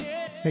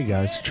Hey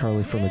guys,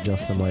 Charlie from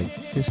Adjust the Mic.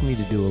 Just need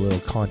to do a little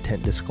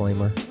content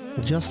disclaimer.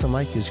 Adjust the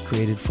Mic is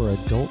created for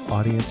adult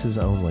audiences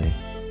only.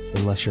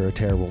 Unless you're a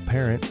terrible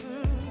parent,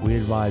 we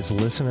advise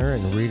listener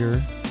and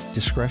reader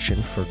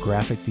discretion for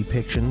graphic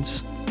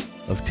depictions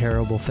of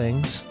terrible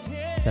things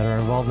that are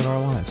involved in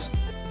our lives.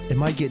 It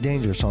might get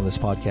dangerous on this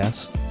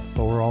podcast,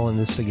 but we're all in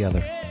this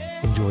together.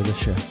 Enjoy the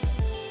show.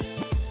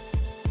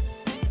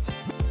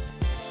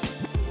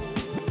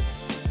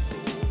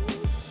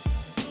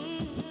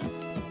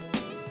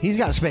 He's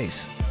got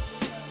space.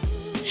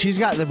 She's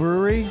got the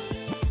brewery.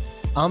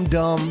 I'm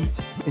dumb,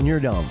 and you're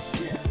dumb.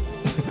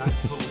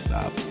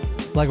 Stop.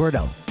 Like we're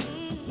dumb.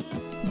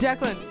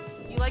 Declan,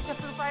 you like the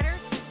Foo Fighters?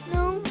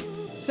 No.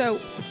 So,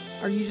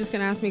 are you just going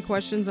to ask me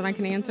questions and I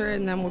can answer it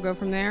and then we'll go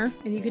from there?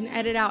 And you can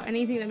edit out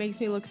anything that makes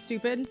me look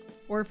stupid?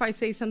 Or if I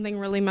say something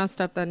really messed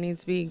up that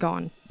needs to be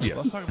gone? Yeah.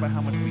 Let's talk about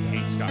how much we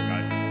hate Scott,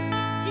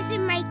 guys. This is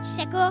Mike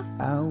Sickle.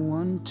 I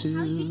want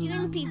How you to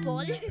doing,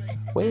 people?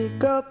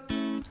 wake up,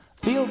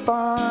 feel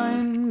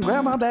fine,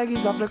 grab my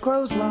baggies off the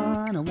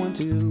clothesline. I want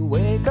to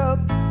wake up,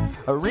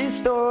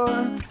 restore,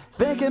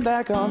 thinking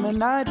back on the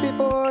night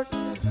before.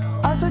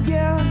 I said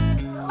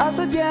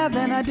yeah,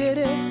 then I did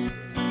it.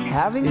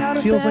 Having not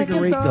It a feels like second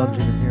a rape thought.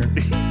 dungeon in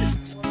here.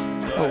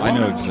 I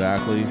know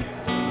exactly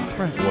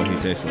what he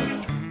tastes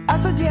like. I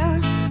said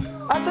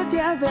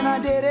yeah, then I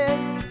did it.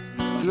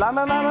 La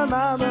la la la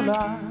la la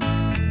la.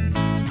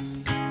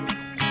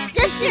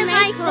 This is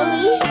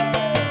Michael.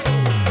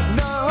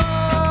 No,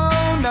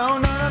 no, no,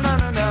 no, no,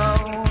 no,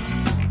 no.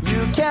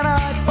 You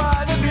cannot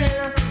buy the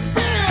beer.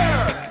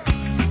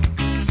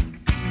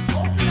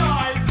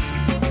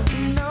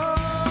 No,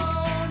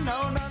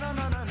 no, no, no,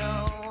 no, no,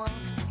 no.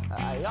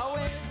 I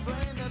always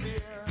blame the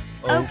beer.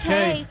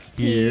 Okay,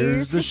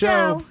 here's the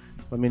show.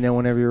 Let me know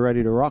whenever you're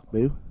ready to rock,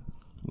 boo.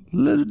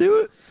 Let's do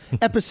it.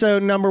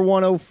 Episode number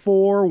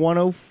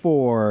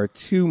 104.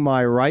 To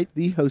my right,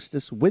 the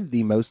hostess with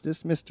the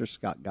mostest, Mr.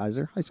 Scott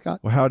Geiser. Hi, Scott.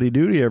 Well, howdy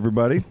doody,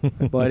 everybody.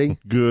 Hi, buddy.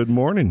 Good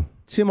morning.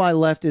 To my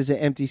left is an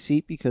empty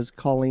seat because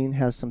Colleen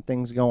has some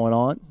things going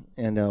on,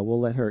 and we'll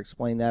let her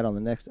explain that on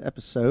the next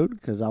episode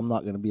because I'm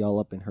not going to be all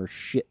up in her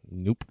shit.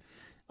 Nope.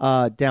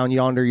 Down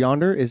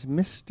yonder is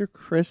Mr.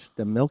 Chris,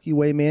 the Milky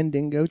Way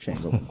Mandingo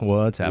Changle.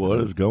 What's happening? What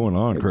is going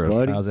on, Hey, Chris?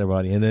 buddy. How's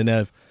everybody? And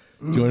then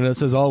joining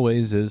us as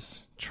always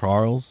is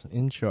Charles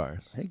in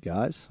Charles. Hey,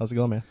 guys. How's it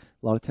going, man?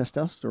 A lot of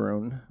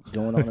testosterone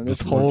going on in this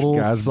Total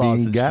guys being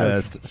sausage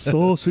gassed. fest.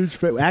 sausage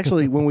fest.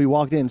 Actually, when we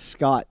walked in,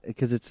 Scott,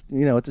 because it's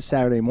a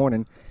Saturday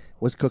morning,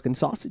 was cooking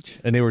sausage.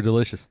 And they were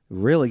delicious.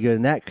 Really good.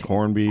 And that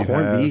Corned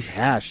beef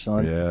hash,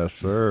 son. Yes,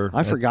 sir.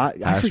 I forgot.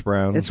 Hash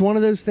brown. It's one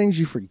of those things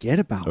you forget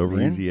about, Over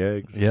man. easy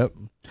eggs. Yep.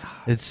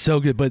 It's so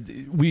good. But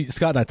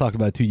Scott and I talked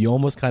about it too. You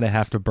almost kind of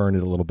have to burn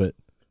it a little bit.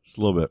 Just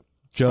a little bit.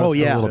 Just Oh,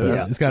 yeah. a little bit.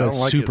 Yeah. It's got I a don't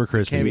like super it.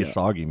 crispy. It can't be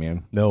soggy,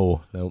 man.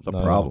 No. It's a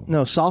problem.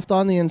 No, soft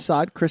on the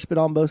inside, crisp it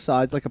on both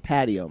sides like a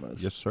patty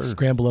almost. Yes, sir.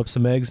 Scramble up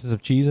some eggs and some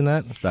cheese in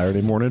that.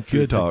 Saturday morning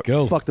food Good talk. to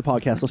go. Fuck the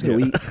podcast. Let's go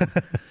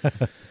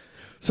eat.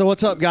 So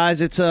what's up,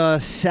 guys? It's a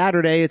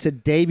Saturday. It's a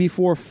day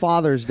before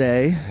Father's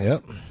Day.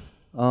 Yep.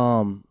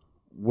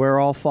 We're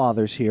all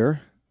fathers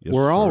here. Yes,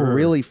 We're all sir.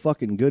 really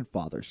fucking good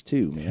fathers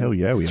too, man. Hell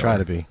yeah, we Try are.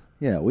 to be.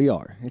 Yeah, we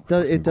are. It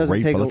doesn't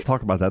Great take. fun. Let's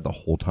talk about that the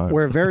whole time.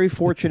 We're very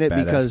fortunate Badass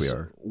we because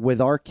are.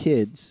 with our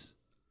kids,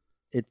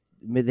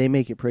 they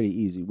make it pretty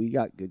easy. We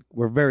got good.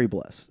 We're very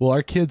blessed. Well,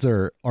 our kids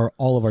are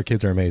all of our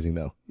kids are amazing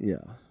though. Yeah,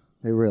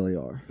 they really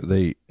are.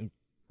 They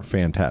are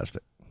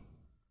fantastic.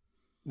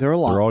 They're a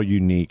lot. They're all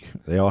unique.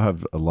 They all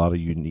have a lot of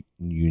uniqueness.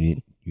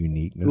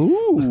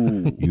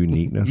 Ooh,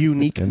 Uniqueness.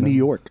 unique in New them.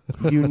 York.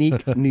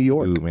 Unique New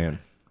York. Ooh, man.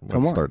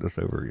 Come Let's on. start this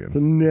over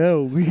again.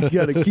 No, we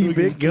got to keep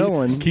it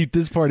going. Keep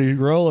this party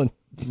rolling.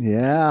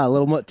 Yeah, a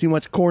little too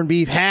much corned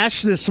beef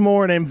hash this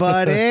morning,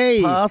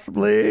 buddy.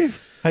 Possibly.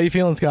 How you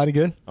feeling, Scotty?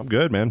 Good? I'm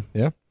good, man.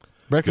 Yeah.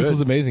 Breakfast Good.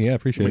 was amazing. Yeah,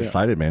 appreciate I'm it.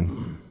 excited,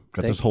 man.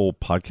 Got Thank this whole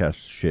podcast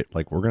shit.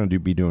 Like, we're going to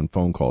be doing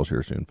phone calls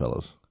here soon,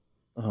 fellas.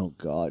 Oh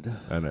God.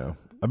 I know.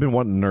 I've been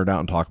wanting to nerd out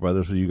and talk about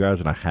this with you guys,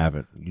 and I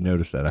haven't. You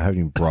noticed that. I haven't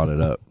even brought it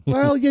up.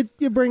 Well, you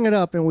bring it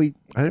up and we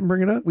I didn't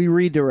bring it up?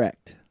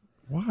 redirect.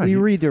 Why? We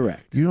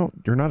redirect. You're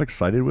not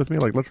excited with me?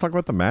 Like, let's talk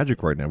about the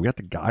Magic right now. We got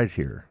the guys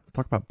here. Let's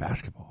talk about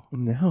basketball.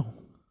 No.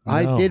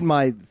 I did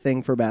my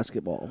thing for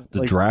basketball. The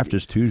Like, draft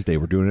is Tuesday.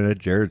 We're doing it at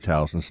Jared's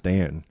house and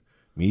Stan.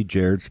 Me,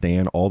 Jared,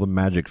 Stan, all the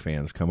Magic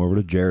fans come over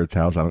to Jared's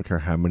house. I don't care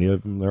how many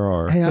of them there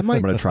are. Hey, I might-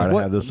 I'm going to try to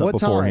what- have this up what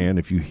time? beforehand.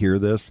 If you hear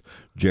this,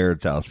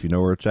 Jared's house. If you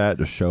know where it's at,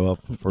 just show up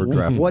for a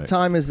draft. What night.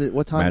 time is it?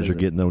 What time Magic is it?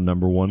 getting the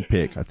number one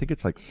pick. I think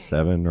it's like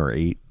 7 or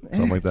 8,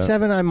 something like that.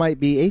 7 I might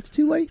be. 8's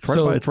too late. It's right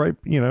So- by, it's right,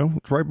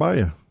 it's right by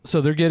you.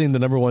 So they're getting the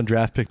number one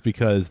draft pick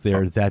because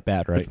they're that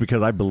bad, right? It's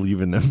because I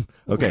believe in them.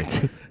 Okay,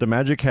 the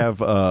Magic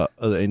have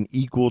an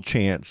equal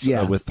chance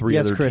Yes. with 3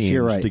 Yes, other Chris, teams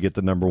you're right. to get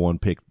the number 1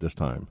 pick this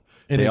time.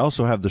 And they it-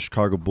 also have the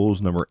Chicago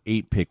Bulls number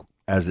 8 pick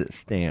as it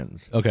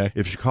stands. Okay.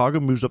 If Chicago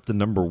moves up to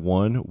number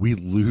 1, we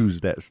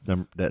lose that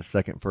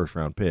second first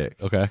round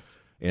pick. Okay.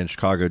 and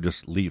Chicago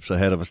just leaps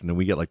ahead of us, and then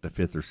we get like the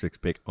 5th or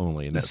 6th pick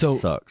only, and that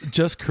sucks.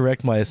 Just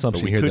correct my But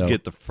assumption we here, could though.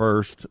 get the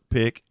 1st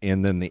pick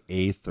and then the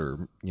 8th,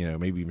 or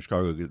maybe even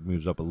Chicago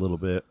moves up a little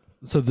bit.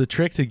 So the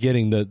trick to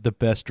getting the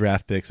best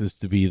draft picks is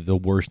to be the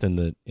worst in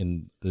the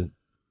the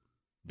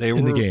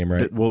game,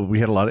 right? Well, we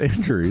had a lot of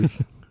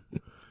injuries.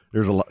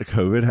 There's a lot.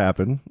 COVID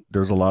happened.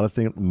 There's a lot of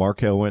things.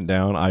 Markel went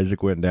down.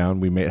 Isaac went down.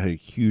 We made a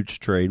huge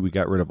trade. We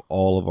got rid of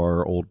all of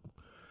our old.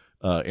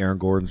 Aaron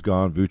Gordon's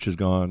gone. Vooch is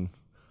gone.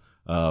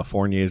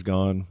 Fournier's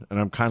gone. And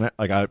I'm kind of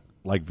I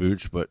like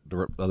Vooch, but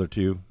the other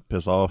two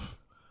piss off.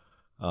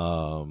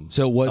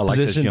 So what I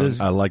position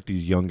I like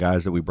these young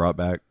guys that we brought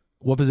back.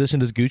 What position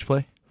does Gooch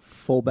play?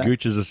 Fullback.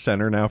 Gooch is a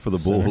center now for the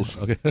Bulls.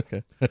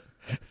 Okay.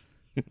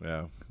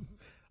 Yeah.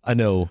 I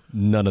know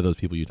none of those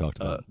people you talked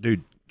about.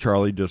 Dude,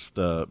 Charlie just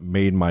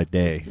made my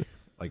day.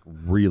 Like,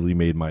 really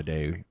made my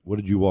day. What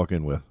did you walk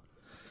in with?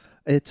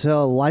 It's a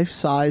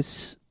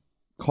life-size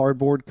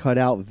cardboard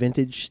cutout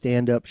vintage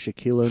stand-up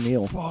Shaquille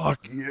O'Neal.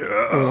 Fuck yeah.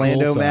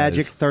 Orlando Full size.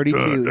 Magic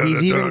 32.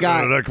 He's even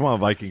got Come on,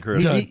 Viking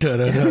Chris.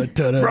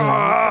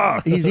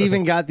 he's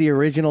even got the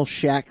original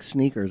Shaq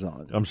sneakers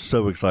on. I'm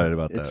so excited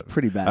about that. It's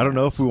pretty badass. I don't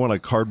know if we want to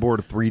cardboard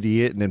 3D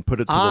it and then put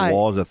it to the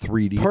wall as a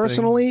 3D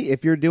Personally,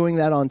 if you're doing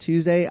that on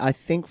Tuesday, I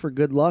think for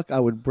good luck,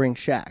 I would bring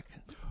Shaq.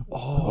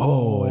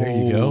 Oh, there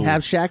you go.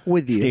 Have Shaq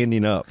with you.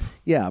 standing up.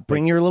 Yeah,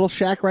 bring your little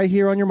Shaq right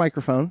here on your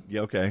microphone.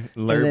 Yeah, okay.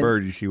 Larry then-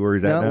 Bird, you see where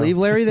he's at No, now? leave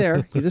Larry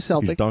there. He's a He's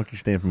Celtic. donkey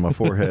stamping my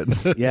forehead.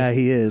 Yeah,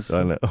 he is.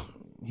 I know.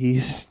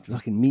 He's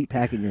fucking meat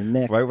packing your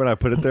neck. Right when I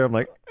put it there, I'm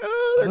like,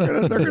 oh,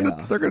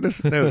 they're gonna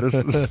know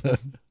this.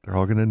 They're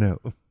all gonna know.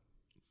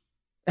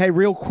 Hey,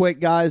 real quick,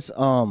 guys.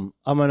 I'm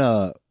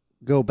gonna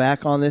go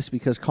back on this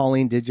because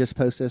Colleen did just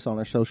post this on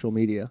her social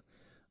media.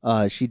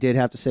 She did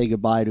have to say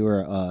goodbye to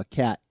her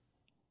cat.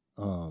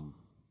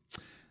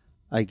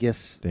 I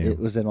guess Damn. it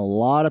was in a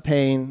lot of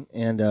pain,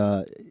 and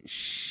I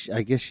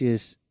guess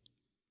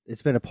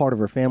it's been a part of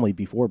her family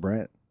before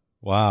Brent.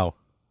 Wow.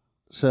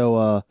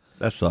 So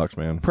That sucks,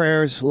 man.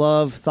 prayers,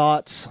 love,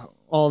 thoughts,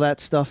 all that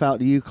stuff out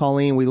to you,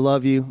 Colleen. We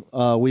love you.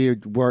 We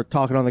were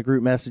talking on the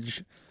group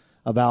message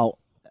about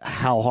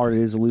how hard it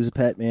is to lose a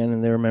pet, man,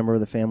 and they're a member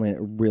of the family, and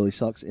it really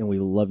sucks, and we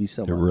love you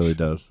so It much. really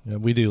does. Yeah,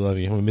 we do love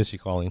you. We miss you,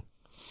 Colleen.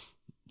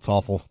 It's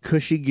awful.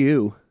 Cushy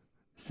Goo.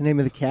 It's the name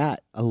of the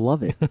cat. I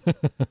love it.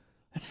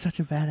 That's such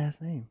a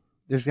badass name.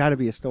 There's got to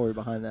be a story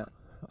behind that.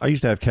 I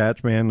used to have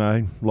cats, man.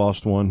 I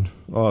lost one.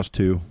 I lost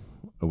two.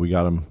 We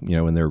got them,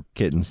 when they were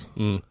kittens.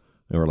 Mm.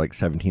 They were like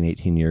 17,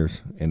 18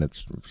 years, and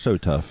it's so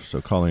tough.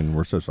 So, Colleen,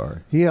 we're so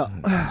sorry. Yeah.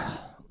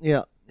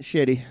 Yeah,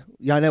 shitty.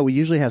 Yeah, I know. We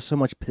usually have so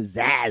much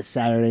pizzazz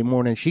Saturday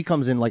morning. She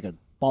comes in like a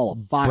ball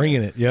of fire.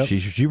 Bringing it. Yep.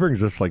 She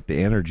brings us like the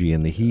energy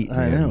and the heat.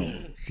 I man.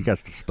 know. She got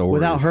the stories.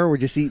 Without her, we're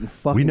just eating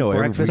fucking we know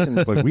breakfast.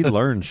 everything. Like, we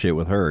learn shit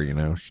with her.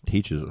 She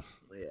teaches us.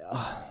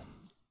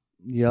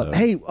 Yeah. So-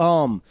 Hey,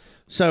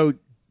 so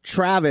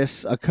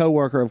Travis, a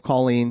coworker of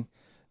Colleen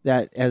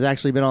that has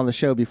actually been on the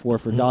show before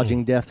for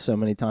dodging death so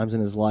many times in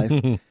his life,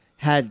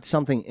 had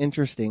something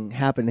interesting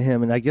happen to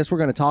him, and I guess we're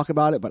going to talk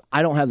about it, but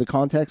I don't have the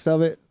context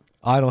of it.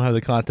 I don't have the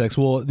context.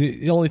 Well,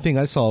 the only thing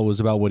I saw was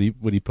about what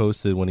he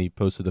posted when he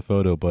posted the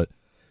photo. But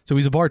so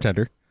he's a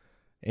bartender,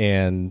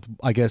 and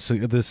I guess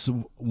this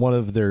one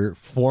of their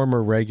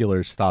former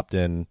regulars stopped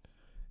in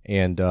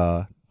and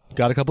got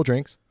a couple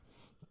drinks,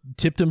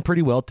 tipped him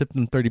pretty well, tipped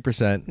him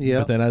 30%. Yeah.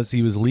 But then as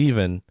he was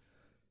leaving,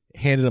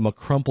 handed him a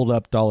crumpled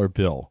up dollar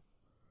bill,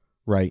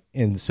 right?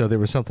 And so there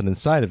was something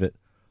inside of it,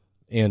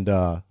 and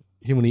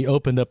when he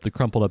opened up the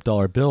crumpled up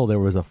dollar bill, there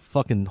was a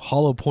fucking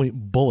hollow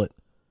point bullet.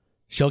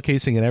 Shell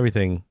casing and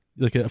everything,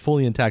 like a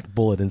fully intact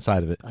bullet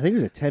inside of it. I think it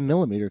was a 10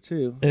 millimeter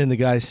too. And the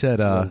guy said,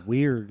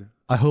 Weird.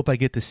 I hope I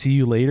get to see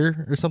you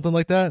later or something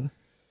like that.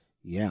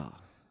 Yeah.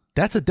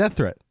 That's a death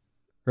threat,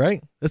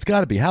 right? That's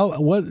got to be.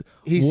 What?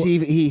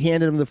 He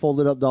handed him the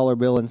folded up dollar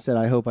bill and said,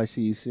 I hope I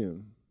see you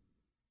soon.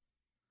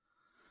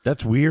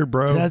 That's weird,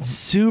 bro. That's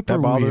super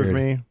That bothers weird.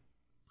 me.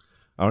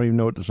 I don't even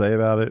know what to say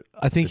about it.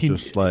 I think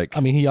It's just like,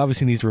 he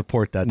obviously needs to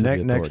report that to the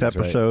next authorities,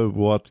 right? episode,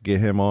 we'll have to get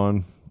him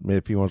on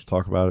if he wants to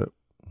talk about it.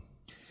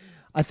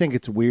 I think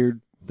it's weird.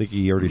 I think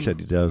he already said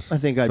he does. I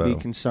think I'd be So.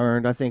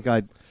 concerned. I think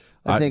I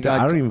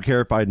don't even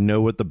care if I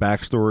know what the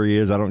backstory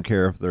is. I don't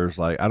care if there's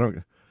I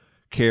don't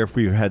care if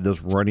we've had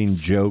this running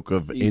joke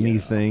of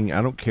anything.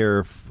 I don't care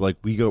if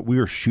we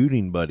were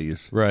shooting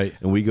buddies, Right.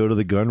 and we go to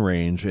the gun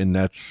range, and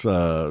that's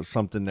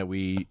something that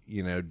we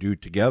do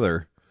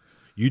together.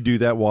 You do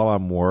that while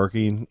I'm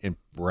working and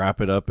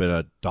wrap it up in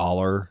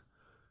 $1.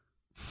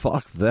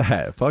 Fuck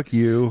that. Fuck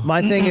you.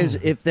 My thing is,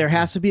 if there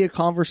has to be a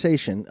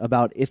conversation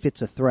about if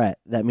it's a threat,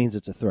 that means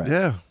it's a threat.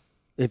 Yeah.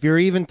 If you're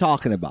even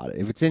talking about it,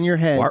 if it's in your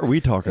head, Why are we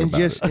talking and about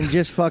just it? and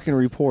just fucking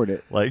report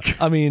it.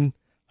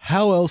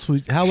 How else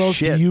Shit,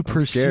 do you I'm scared.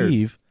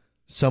 perceive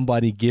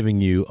somebody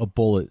giving you a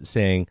bullet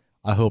saying,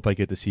 I hope I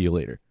get to see you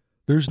later?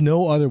 There's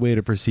no other way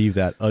to perceive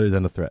that other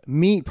than a threat.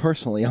 Me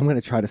personally, I'm going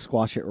to try to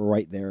squash it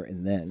right there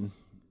and then.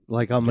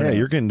 Like I'm Yeah, gonna,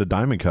 you're getting the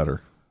diamond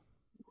cutter.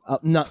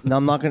 No,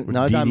 I'm not going to.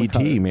 Not a diamond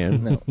cutter. DDT,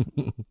 man.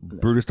 No.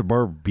 Brutus the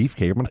Barber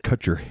Beefcake. I'm gonna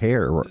cut your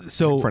hair in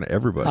front of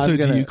everybody. So I'm do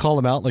gonna- you call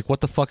him out? Like,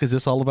 what the fuck is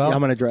this all about? I'm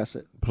going to address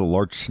it. Put a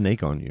large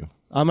snake on you.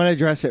 I'm going to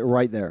address it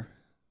right there.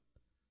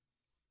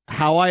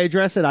 How I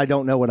address it, I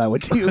don't know what I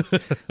would do.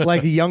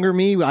 Like the younger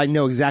me, I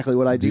know exactly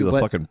what I do. Do the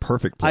but fucking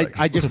perfect I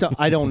plex. just don't,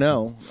 I don't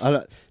know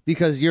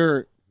because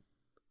you're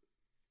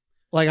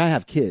like I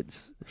have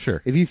kids.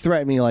 Sure. If you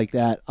threaten me like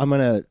that, I'm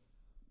gonna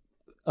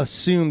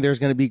assume there's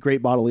going to be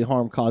great bodily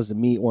harm caused to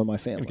me or my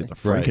family. Get the Right.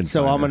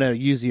 Frankenstein. So I'm going to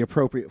use the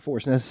appropriate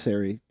force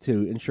necessary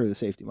to ensure the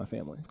safety of my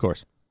family. Of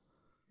course.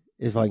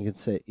 If I can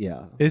say,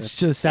 yeah, It's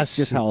just that's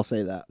just how I'll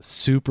say that.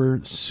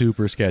 super,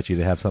 super sketchy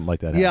to have something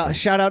like that Yeah, happen.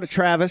 shout out to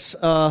Travis.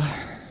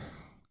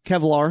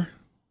 Kevlar.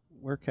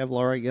 We're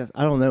Kevlar, I guess.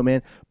 I don't know,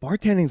 man.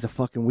 Bartending's a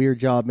fucking weird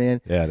job, man.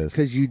 Yeah, it is.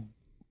 Because you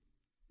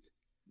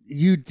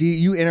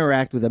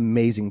interact with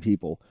amazing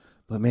people,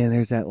 but man,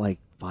 there's that like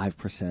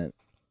 5%.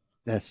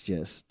 That's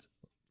just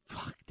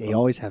fuck. They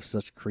always have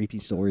such creepy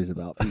stories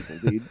about people,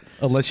 dude.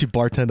 Unless you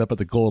bartend up at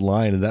the Gold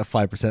Lion and that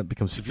 5%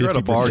 becomes 50%. If you're at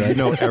a bar, you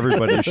know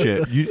everybody's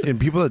shit. And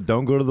people that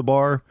don't go to the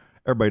bar,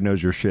 everybody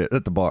knows your shit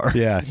at the bar.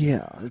 Yeah.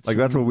 Yeah, it's Like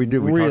that's what we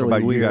do. We really talk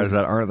about weird. you guys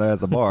that aren't there at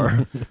the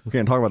bar. We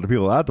can't talk about the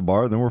people at the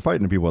bar. Then we're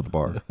fighting the people at the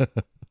bar.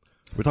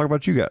 We talk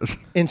about you guys.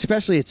 And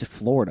especially it's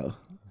Florida,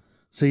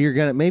 so you're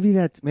gonna maybe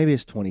it's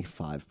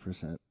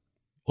 25%.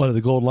 What, at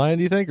the Gold Lion,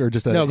 do you think? Or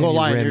just at No, any go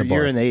line. random You're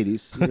bar? in the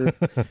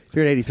 80s.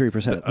 You're at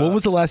 83%. When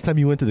was the last time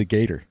you went to the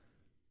Gator?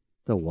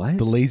 The what?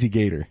 The Lazy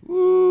Gator.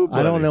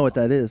 I don't know what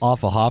that is.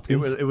 Off of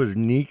Hopkins? It was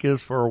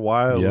Nika's for a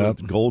while. It Yep. was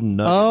Golden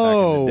Nugget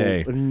Oh, back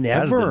in the day.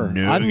 never. That's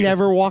the I've nugget.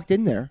 never walked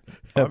in there.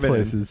 that I've been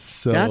place in- is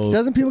so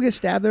Doesn't people get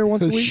stabbed there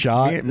once a week?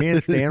 shot. Me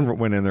and Stan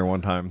went in there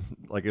one time.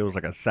 Like it was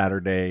like a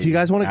Saturday. Do you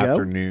guys wanna go?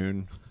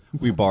 afternoon.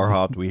 We bar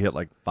hopped. We hit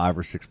like 5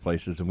 or 6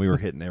 places, and we were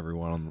hitting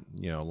everyone on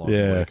along the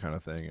Yeah. way kind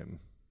of thing. And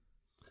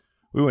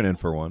we went in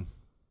for one.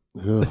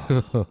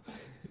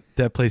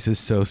 That place is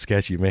so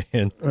sketchy,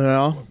 man.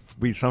 No.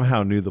 We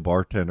somehow knew the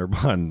bartender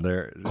behind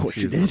there. Of course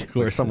you did. Of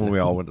course, someone we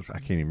all went to. I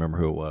can't even remember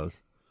who it was,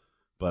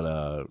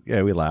 but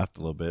yeah, we laughed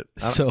a little bit.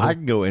 So- I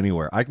can go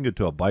anywhere. I can go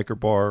to a biker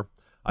bar.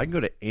 I can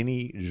go to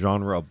any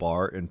genre of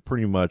bar and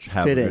pretty much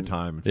have Fit a in. good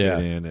time and Yeah.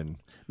 fit in. And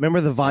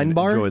Remember the Vine And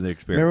Bar? enjoy the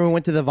experience. Remember we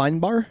went to the Vine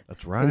Bar?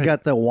 that's right. And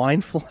got the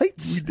wine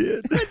flights? we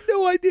did. I had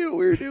no idea what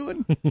we were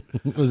doing.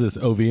 What was this,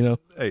 Ovino?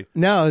 Hey,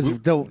 No, it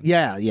was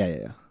yeah.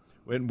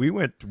 when we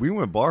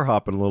went bar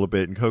hopping a little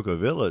bit in Cocoa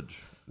Village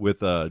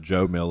with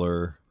Joe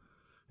Miller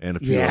and a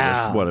few of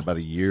Yeah. us. What, about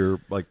a year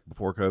like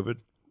before COVID?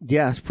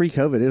 Yeah, it's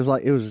pre-COVID.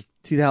 It was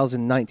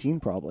 2019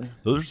 probably.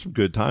 Those are some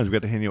good times. We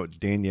got to hang out with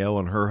Danielle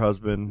and her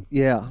husband.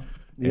 Yeah.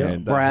 Yeah.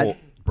 And that Brad.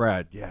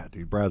 Brad, yeah,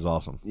 dude, Brad's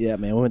awesome. Yeah,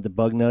 man. We went to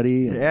Bug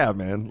Nutty. and Yeah,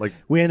 man. Like,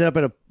 We ended up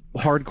at a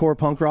hardcore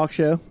punk rock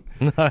show.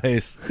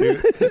 Nice.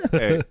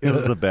 hey, it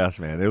was the best,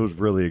 man. It was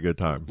really a good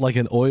time. Like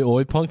an oi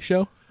oi punk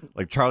show?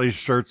 Like Charlie's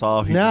shirt's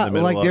off. He's in No, the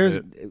middle like of there's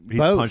it. He's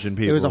both. punching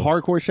people. It was a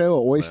hardcore show.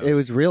 It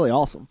was really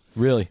awesome.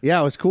 Really? Yeah,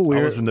 it was cool. We I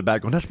were was in the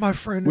back going, "That's my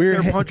friend." we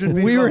They're were, punching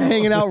people. we were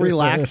hanging out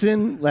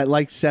relaxing at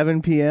like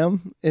 7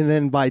 p.m. and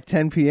then by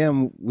 10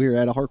 p.m. we were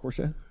at a hardcore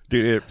show.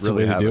 Dude, it the way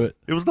really to do happened. it.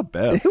 It was the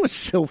best. It was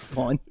so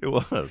fun. It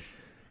was.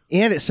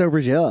 And it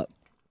sobers you up.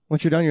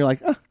 Once you're done, you're like,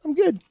 oh, I'm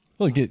good.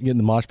 Well, get in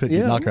the mosh pit, get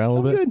Yeah, knocked around a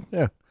little I'm bit. good.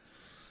 Yeah.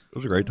 It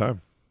was a great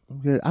time. I'm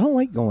good. I don't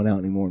like going out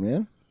anymore,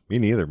 man. Me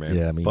neither, man.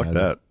 Yeah, me Fuck neither.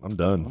 that. I'm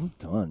done.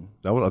 I'm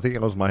done. I think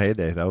that was my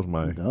heyday. That was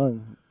my I'm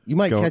done. You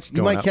might Go- catch you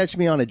going might out. catch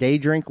me on a day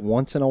drink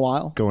once in a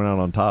while. going out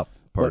on top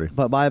party.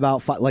 But by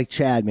about like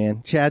Chad,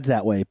 man. Chad's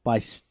that way. By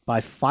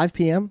 5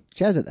 p.m.,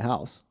 Chad's at the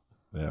house.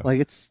 Yeah. Like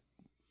it's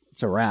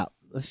a wrap.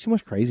 There's too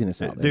much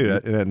craziness out there.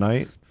 Dude, at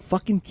night,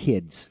 Fucking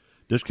kids.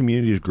 this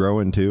community is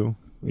growing too,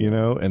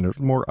 and there's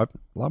a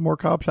lot more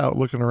cops out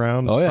looking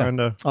around. Oh, yeah. Trying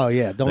to, Oh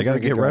yeah, don't they got to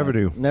drink and get drive.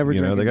 revenue. Never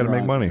drink. They got to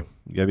make money.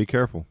 You got to be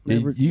careful.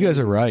 You guys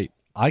are right.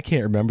 I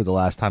can't remember the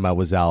last time I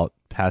was out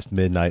past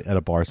midnight at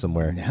a bar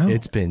somewhere. No.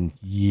 It's been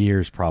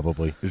years,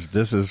 probably.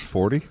 This is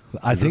 40?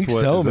 I think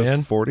so,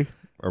 man. 40?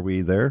 Are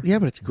we there? Yeah,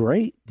 but it's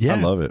great. Yeah. I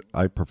love it.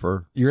 I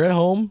prefer You're at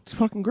home, It's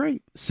fucking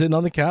great. sitting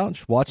on the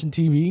couch, watching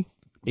TV,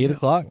 8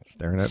 o'clock.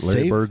 staring at Larry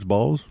Safe. Bird's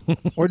balls.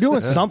 Or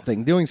doing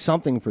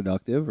something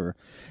productive. Or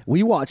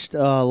we watched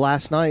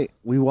last night.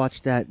 We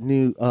watched that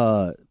new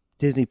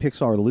Disney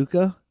Pixar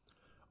Luca.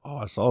 Oh,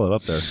 I saw that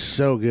up there.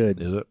 So good.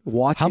 Is it?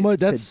 Watch How it much?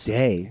 That's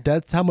today.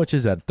 That's how much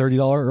is that? $30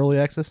 early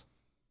access?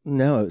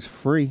 No, it was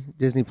free.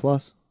 Disney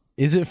Plus.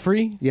 Is it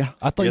free? Yeah.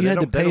 I thought Yeah, you they had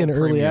to don't- they pay an don't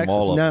early premium access.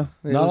 all of No,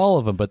 it Not was- all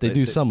of them, but they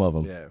do some of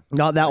them. Yeah.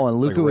 Not that one.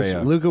 Luca was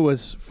Raya. Luca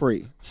was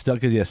free.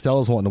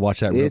 Stella's wanting to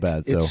watch that real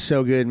bad. So It's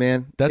so good,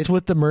 man. that's It's-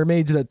 with the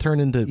mermaids that turn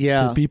into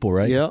to people,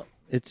 right? Yeah.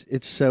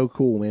 It's so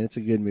cool, man. It's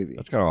a good movie.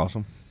 That's kind of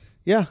awesome.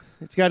 Yeah,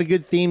 it's got a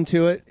good theme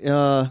to it.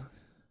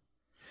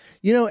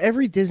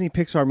 Every Disney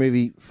Pixar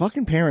movie,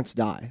 fucking parents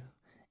die.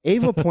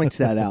 Ava points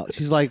that out.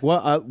 She's like,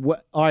 "What?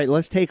 What? All right,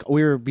 let's take."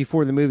 We were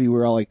before the movie. We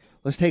were all like,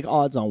 "Let's take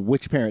odds on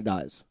which parent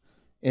dies."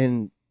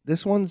 And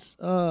this one's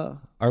Are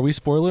we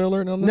spoiler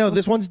alert on this? no,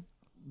 one?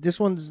 this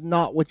one's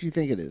not what you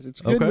think it is.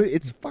 It's a good. Okay.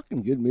 It's a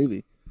fucking good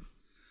movie.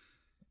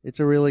 It's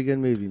a really good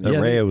movie, man. That Yeah,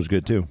 Raya was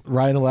good too.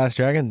 Raya and the Last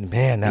Dragon,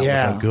 man, that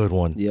Yeah. was a good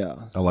one. Yeah,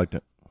 I liked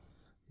it.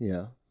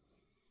 yeah.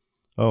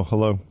 Oh,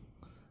 hello.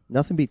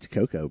 Nothing beats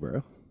Coco,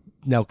 bro.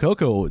 Now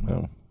Coco,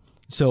 Oh.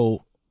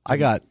 so I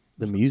got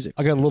The music.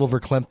 a little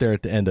verklempt there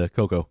at the end of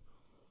Coco.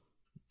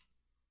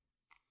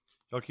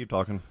 Y'all keep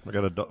talking.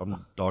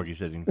 I'm doggy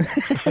sitting.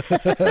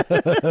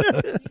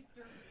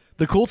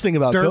 The cool thing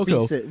about Derpy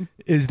Coco sitting.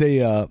 is they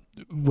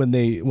when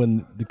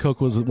the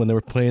Coco was when they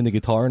were playing the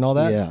guitar and all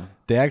that, Yeah.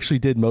 they actually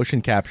did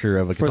motion capture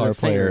of a For guitar the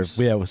player. fingers.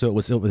 Yeah, so it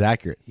was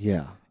accurate,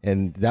 Yeah.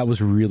 and that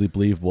was really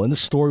believable. And the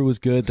story was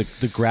good. The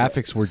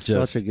graphics were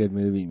just such a good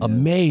movie, man.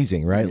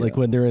 amazing, right? Like Yeah.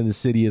 when they're in the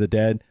city of the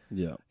dead,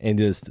 Yeah. and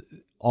just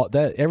all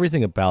that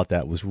everything about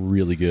that was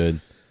really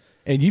good.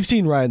 And you've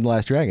seen Raya and the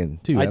Last Dragon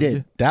too. I haven't did.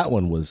 you? That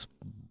one was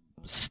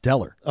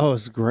stellar. Oh,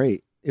 it's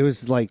great. It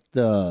was like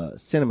the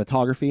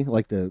cinematography,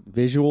 like the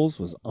visuals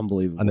was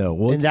unbelievable. I know.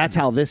 Well, and it's- that's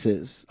how this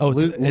is. Oh,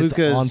 it's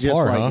Luca's on just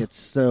par, like huh?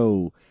 it's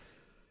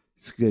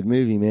a good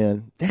movie,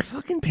 man. That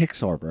fucking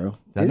Pixar, bro.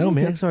 I know,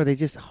 Disney man. Pixar, they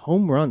just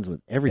home runs with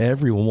everything.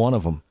 Every one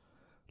of them.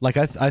 Like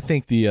I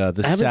think the I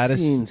haven't status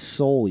seen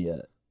Soul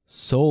yet.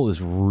 Soul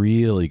is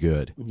really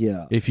good.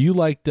 Yeah. If you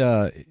liked,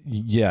 yeah,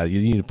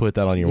 you need to put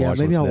that on your watch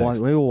maybe list I'll next. watch.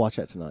 Maybe we'll watch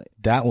that tonight.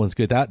 That one's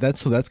good.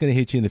 That's going to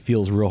hit you in the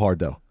feels real hard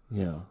though.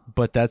 Yeah.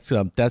 But that's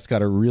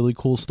got a really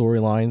cool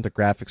storyline. The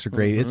graphics are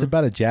great. It's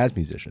about a jazz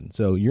musician,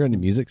 so you're into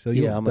music, so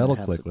Yeah, I'm gonna that'll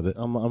have click to- with it.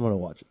 I'm gonna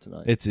watch it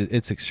tonight.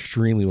 It's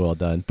extremely well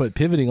done. But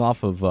pivoting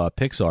off of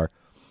Pixar,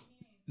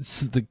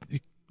 the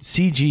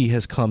CG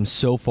has come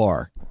so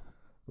far.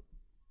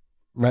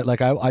 Right,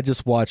 like I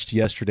just watched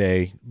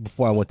yesterday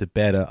before I went to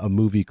bed a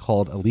movie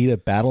called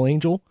Alita Battle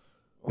Angel.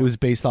 It was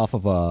based off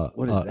of a.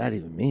 What does that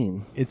even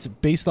mean? It's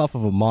based off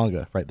of a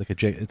manga, right?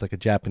 It's like a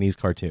Japanese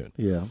cartoon,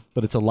 Yeah.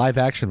 but it's a live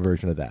action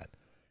version of that.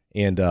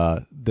 And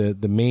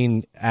the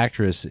main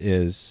actress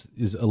is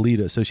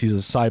Alita, so she's a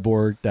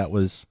cyborg that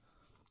was.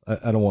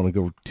 I don't want to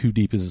go too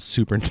deep. Is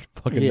super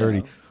fucking Yeah,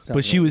 nerdy, sounds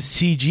but she right. was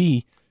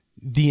CG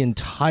the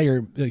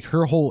entire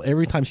her whole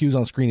every time she was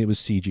on screen it was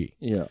CG.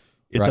 Yeah.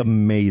 It's Right.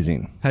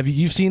 amazing. Have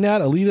you've seen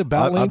that Alita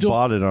Battle I Angel?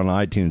 bought it on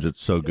iTunes.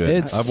 It's so good.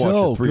 It's I've watched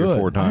so it 3 or good.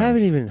 4 I times.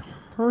 haven't even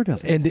heard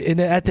of it. and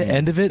at the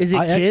end of it, Is it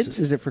I kids?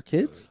 actu- Is it for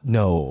kids?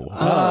 no.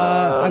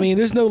 I mean,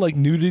 there's no like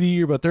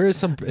nudity, but there is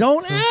some.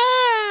 Don't.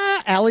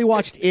 Allie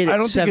watched it. I At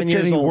don't 7 think it's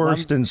years any old. worse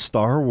I'm- than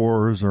Star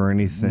Wars or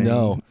anything.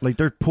 No. Like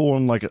they're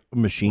pulling like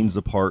machines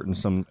apart in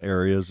some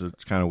areas.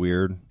 It's kind of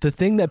weird. The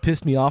thing that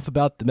pissed me off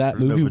about that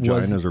There's movie no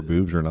vaginas was or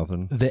boobs or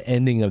nothing. the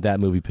ending of that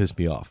movie pissed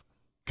me off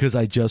because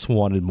I just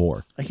wanted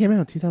more. I came out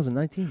in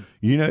 2019.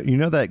 You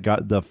know that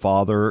got the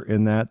father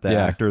in that, the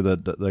Yeah. actor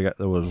that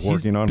was He's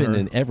working on been her.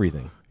 in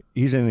everything.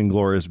 He's in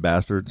Inglourious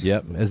Bastards.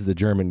 Yep, as the main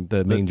German.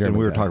 And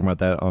we were guy. talking about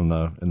that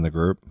in the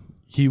group.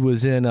 He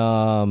was in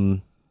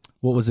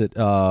what was it?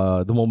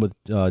 The one with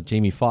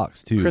Jamie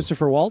Foxx too.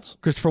 Christopher Waltz.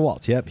 Christopher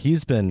Waltz. Yep,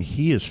 he's been.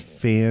 He is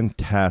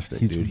fantastic,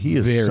 He's dude. He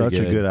is very such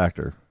good. a good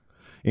actor.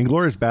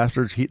 Inglourious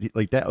Bastards, he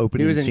like that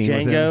opening He was in scene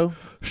with Django. him.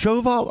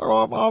 Shovala,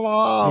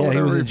 Yeah,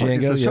 he was in whatever fucking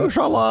Django, says, yep.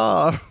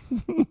 Shoshala.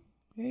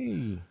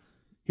 Hey.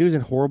 He was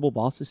in Horrible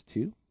Bosses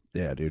too.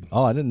 Yeah, dude.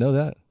 Oh, I didn't know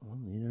that. Well,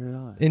 neither did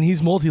I. And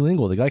he's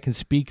multilingual. The guy can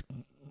speak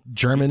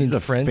German He's and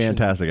a French.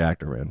 fantastic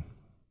actor, man.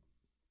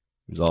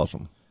 He's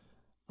awesome.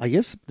 I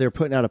guess they're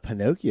putting out a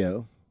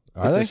Pinocchio.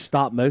 Are it's they? a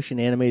stop motion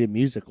animated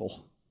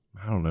musical.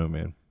 I don't know,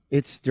 man.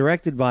 It's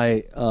directed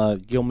by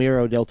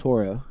Guillermo del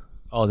Toro.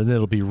 Oh, then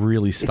it'll be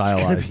really It's stylized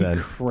gonna be then.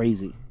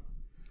 crazy.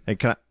 Hey,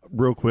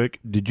 real quick,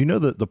 did you know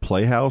that the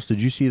Playhouse?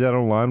 Did you see that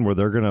online where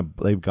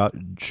they've got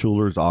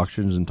Schuler's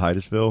Auctions in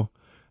Titusville,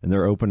 and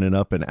they're opening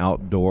up an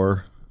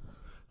outdoor,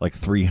 like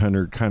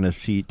 300 kind of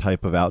seat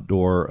type of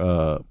outdoor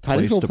place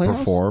Titusville to Playhouse?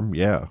 perform.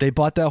 Yeah, They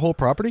bought that whole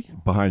property?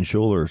 behind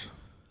Schuler's.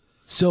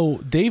 So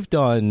they've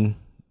done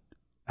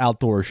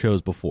outdoor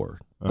shows before.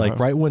 Like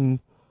right when,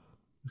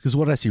 because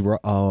what did I see?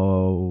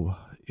 Oh,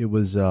 it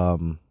was,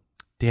 damn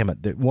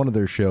it. One of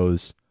their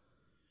shows,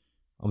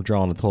 I'm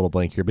drawing a total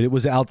blank here, but it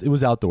was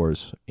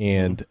outdoors.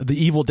 And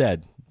The Evil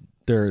Dead,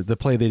 the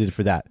play they did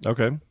for that.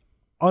 Okay.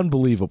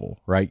 Unbelievable,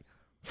 right?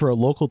 For a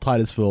local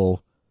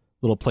Titusville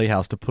little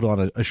playhouse to put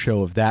on a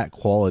show of that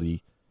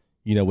quality,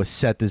 with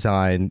set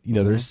design,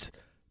 there's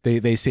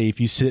they say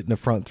if you sit in the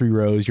front 3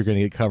 rows, you're going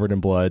to get covered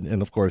in blood.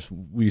 And of course,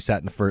 we sat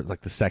in the first,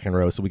 like the second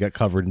row, so we got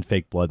covered in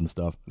fake blood and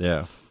stuff.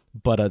 Yeah.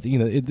 But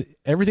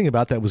everything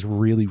about that was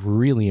really,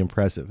 really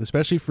impressive,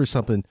 especially for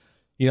something.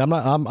 I'm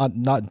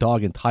not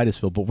dogging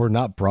Titusville, but we're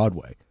not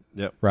Broadway,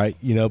 Yep. right?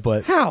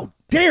 But How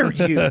dare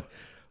you?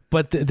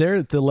 but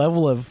the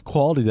level of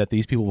quality that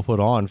these people put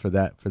on for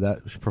that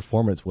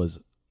performance was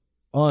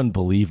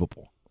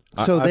unbelievable.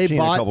 So I've they seen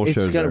a bought. couple It's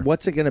shows gonna. there.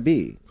 What's it gonna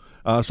be?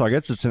 So I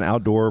guess it's an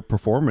outdoor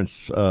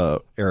performance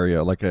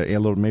area, like a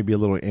little, maybe a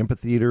little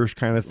amphitheaters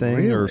kind of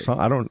thing, or Really?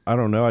 something. I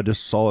don't know. I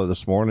just saw it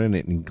this morning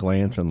and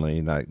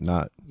glancingly, like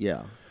not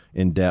Yeah.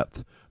 in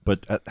depth,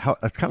 but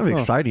that's kind of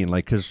exciting.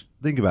 Like, because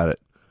think about it,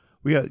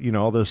 we got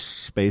all this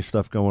space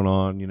stuff going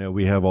on.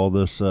 We have all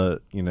this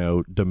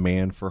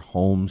demand for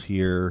homes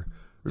here.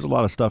 There's a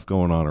lot of stuff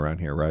going on around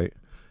here, right?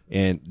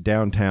 and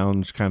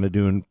downtown's kind of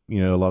doing,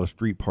 you know, a lot of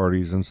street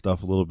parties and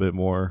stuff a little bit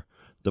more.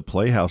 The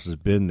Playhouse has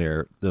been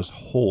there this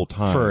whole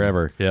time.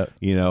 Forever. Yeah.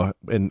 You know,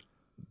 and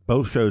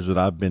both shows that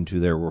I've been to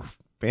there were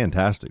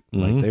fantastic.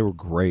 Like, they were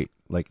great.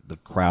 Like, the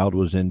crowd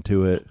was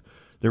into it.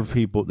 There were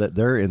people that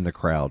they're in the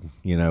crowd,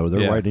 you know,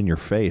 they're right in your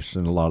face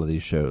in a lot of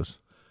these shows.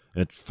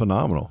 And it's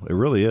phenomenal. It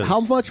really is.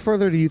 How much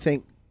further do you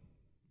think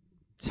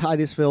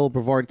Titusville,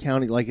 Brevard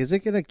County, like, is it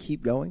going to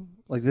keep going?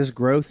 Like, this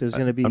growth is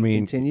going to be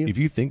continued? If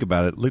you think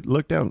about it,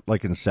 look down,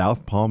 like in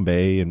South Palm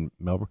Bay and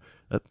Melbourne,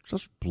 that's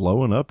just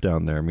blowing up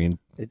down there. I mean,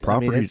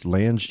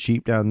 land's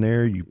cheap down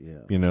there.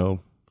 You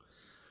know,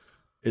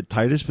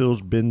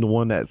 Titusville's been the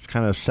one that's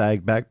kind of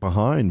sagged back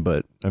behind,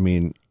 but I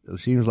mean, it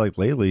seems like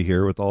lately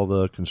here with all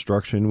the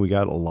construction, we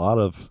got a lot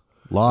of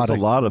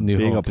new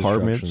big home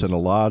apartments and a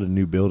lot of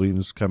new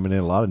buildings coming in,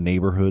 a lot of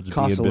neighborhoods.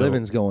 Cost of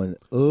living's going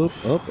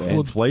up. And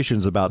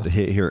inflation's about to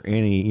hit here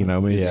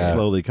it's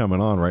slowly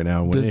coming on right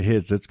now. When it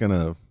hits, it's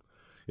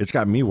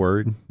got me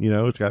worried, you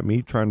know, it's got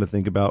me trying to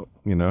think about,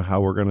 you know,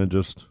 how we're going to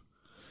just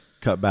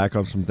cut back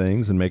on some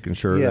things and making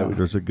sure that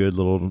there's a good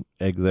little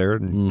egg there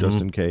and just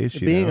in case.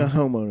 Being a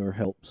homeowner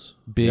helps.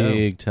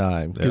 Big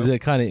time. Because it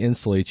kind of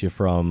insulates you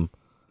from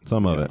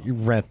some of it.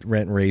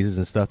 Rent raises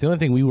and stuff. The only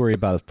thing we worry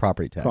about is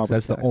property tax.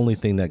 That's the only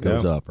thing that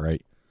goes up,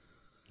 right?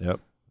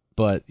 Yep.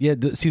 But yeah,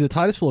 the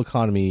Titusville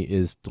economy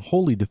is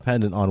wholly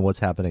dependent on what's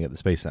happening at the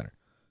Space Center.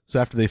 So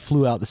after they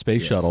flew out the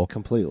space shuttle,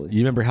 completely.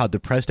 You remember how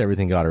depressed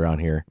everything got around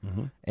here,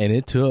 and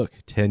it took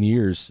 10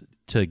 years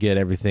to get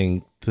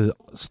everything to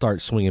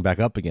start swinging back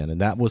up again,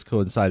 and that was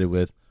coincided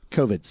with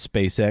COVID,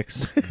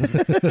 SpaceX,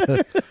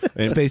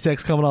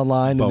 SpaceX coming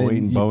online.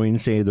 Boeing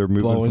say they're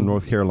moving from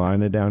North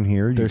Carolina down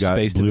here. You got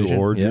Space Blue Division,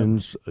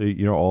 Origins,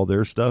 you know, all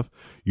their stuff.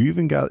 You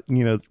even got,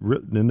 you know,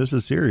 and this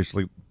is serious,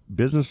 like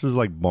businesses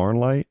like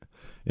Barnlight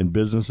and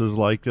businesses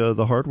like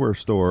the hardware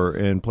store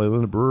and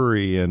Playland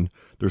Brewery, and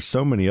there's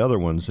so many other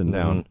ones in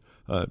down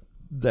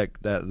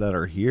that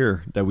are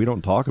here that we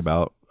don't talk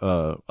about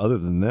other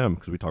than them,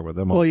 because we talk about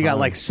them all the time. You got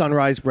like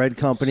Sunrise Bread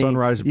Company.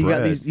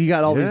 You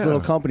got all these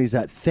little companies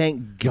that,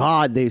 thank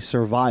God, they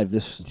survived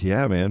this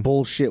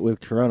bullshit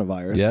with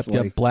coronavirus.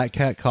 Yep. Black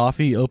Cat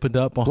Coffee opened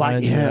up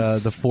behind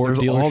the Ford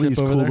dealership. All these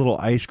cool there. little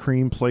ice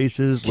cream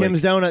places.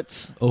 Kim's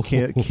Donuts.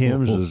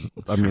 Kim's is,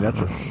 I mean,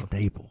 that's a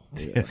staple.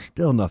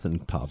 Still nothing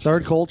tops.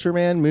 Third Culture,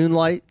 man.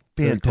 Moonlight.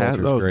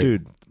 Fantastic.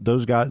 Dude,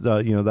 those guys,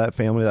 you know, that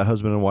family, that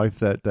husband and wife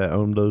that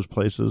owned those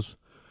places,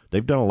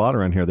 they've done a lot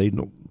around here. They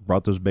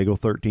brought those Bagel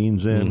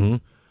 13s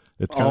in.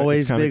 It's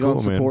always big cool, on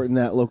supporting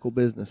that local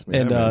business,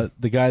 man. And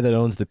the guy that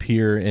owns the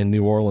pier in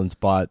New Orleans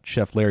bought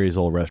Chef Larry's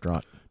old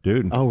restaurant.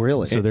 Dude. Oh,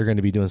 really? So they're going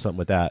to be doing something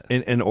with that.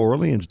 And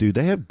Orleans, dude,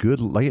 they have good,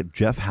 like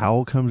Jeff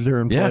Howell comes there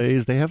and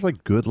plays. They have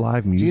like good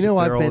live music. Do you know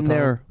I've been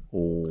there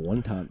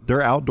one time?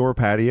 Their outdoor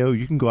patio,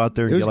 you can go out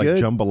there and get like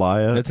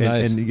jambalaya. That's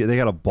nice. And they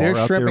got a bar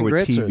out there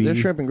with TV. Their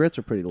shrimp and grits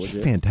are pretty legit.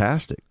 It's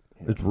fantastic.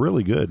 Yeah. It's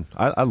really good.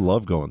 I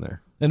love going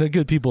there. And the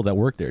good people that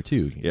work there,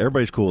 too. Yeah,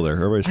 everybody's cool there.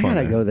 Everybody's fun.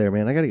 I gotta go there,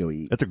 man. I gotta go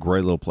eat. It's a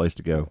great little place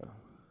to go.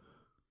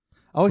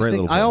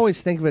 I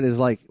always think of it as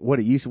like what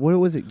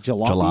was it?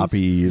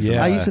 Jalopies.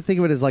 Yeah. I used to think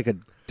of it as like a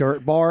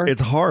dirt bar.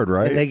 It's hard,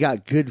 right? And they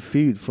got good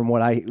food from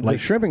what like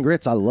shrimp and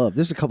grits. I love.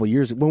 This is a couple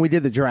years when we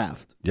did the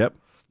draft. Yep.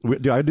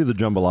 I do the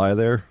jambalaya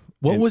there.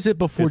 What was it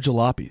before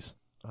Jalopies?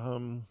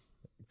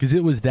 Because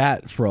it was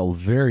that for a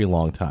very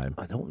long time.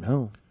 I don't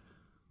know.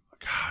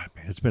 God,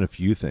 man, it's been a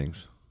few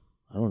things.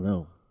 I don't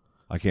know.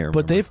 I can't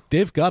remember. But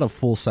they've got a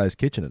full size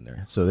kitchen in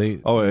there, so they.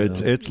 Oh,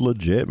 it's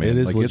legit, man. It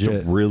is legit.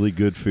 It's a really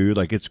good food.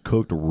 Like it's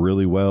cooked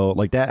really well.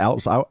 Like that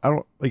outside, I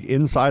don't like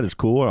inside is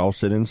cool, and I'll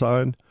sit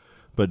inside.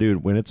 But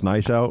dude, when it's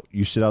nice out,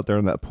 you sit out there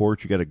on that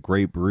porch. You got a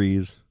great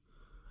breeze,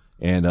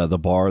 and the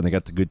bar, and they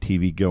got the good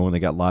TV going. They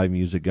got live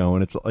music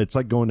going. It's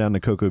like going down to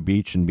Cocoa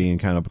Beach and being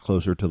kind of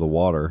closer to the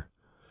water.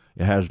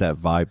 It has that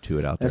vibe to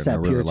it out there. That's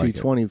that Pier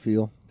 220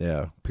 feel.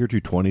 Yeah, Pier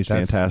 220 is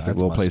fantastic. That's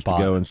little place spot.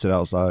 to go and sit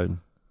outside.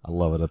 I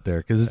love it up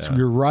there because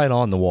you're right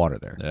on the water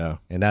there. Yeah,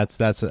 and that's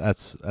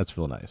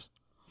real nice.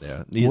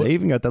 Yeah, they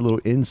even got that little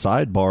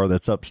inside bar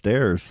that's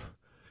upstairs,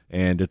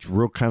 and it's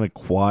real kind of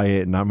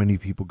quiet. And not many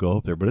people go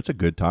up there, but it's a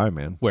good time,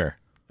 man. Where?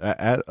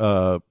 At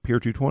Pier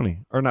 220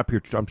 or not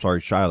Pier? I'm sorry,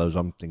 Shiloh's.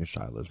 I'm thinking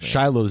Shiloh's. Man.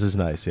 Shiloh's is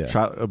nice,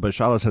 yeah. But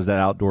Shiloh's has that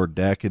outdoor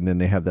deck, and then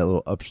they have that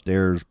little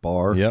upstairs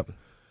bar. Yep.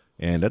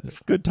 And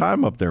that's a good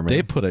time up there, man.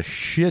 They put a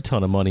shit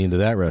ton of money into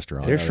that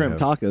restaurant. Their shrimp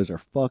tacos are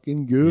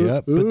fucking good.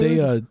 Yep, but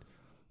they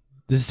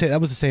that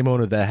was the same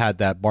owner that had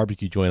that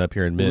barbecue joint up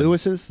here in Mid.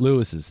 Lewis's.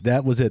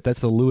 That was it. That's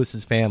the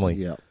Lewis's family.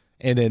 Yeah.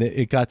 And then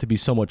it got to be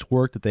so much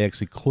work that they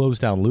actually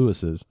closed down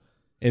Lewis's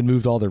and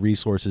moved all the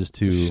resources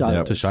to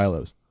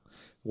Shiloh's.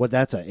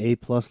 That's a A+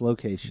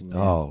 location, man.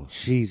 Oh,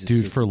 Jesus.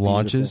 Dude, for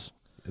launches,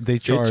 they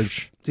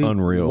charge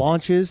unreal.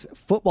 Launches,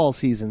 football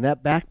season,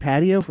 that back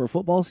patio for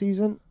football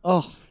season.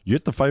 Oh, you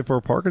have to fight for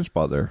a parking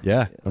spot there.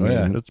 Yeah. I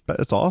mean,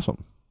 it's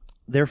awesome.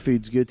 Their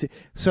food's good too.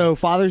 So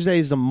Father's Day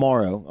is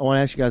tomorrow. I want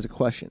to ask you guys a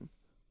question.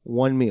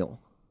 One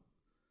meal.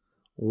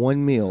 What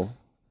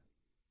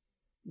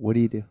do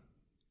you do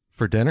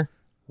for dinner?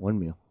 One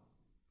meal.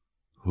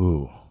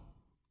 Ooh.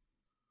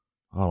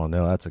 I don't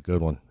know. That's a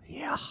good one.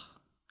 Yeah.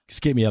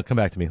 Just get me out. Come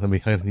back to me. I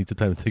need some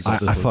time to think about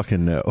this I one.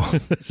 fucking know.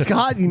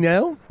 Scott, you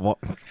know? Well,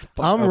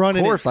 I'm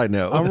running Of course I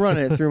know. I'm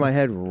running it through my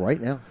head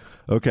right now.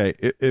 Okay,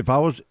 if I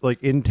was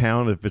like in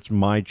town, if it's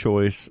my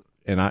choice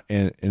and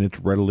it's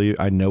readily,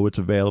 I know it's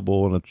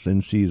available and it's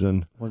in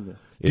season.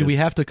 Do we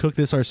have to cook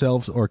this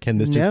ourselves, or can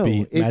this just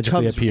be it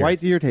magically comes appear? right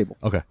to your table.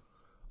 Okay.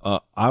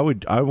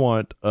 I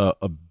want a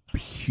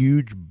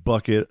huge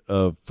bucket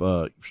of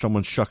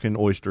someone shucking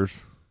oysters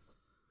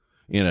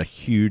in a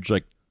huge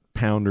like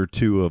pound or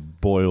two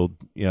of boiled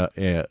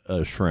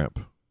shrimp.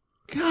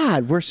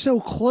 God, we're so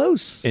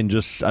close. And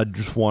I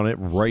just want it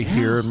right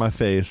here in my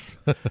face.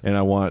 And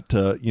I want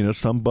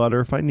some butter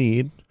if I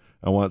need.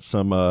 I want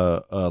some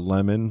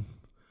lemon.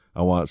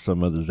 I want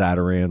some of the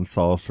Zatarain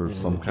sauce or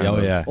some kind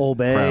of Old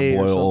Bay crab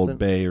or boil, Old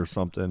something. Bay or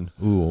something.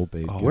 Ooh, Old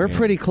Bay. We're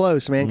pretty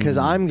close, man, because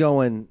I'm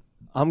going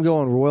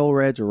Royal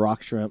Reds or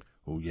rock shrimp.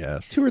 Oh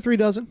yes, 2 or 3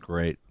 dozen.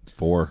 great.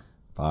 4,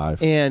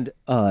 5, And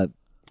all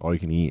you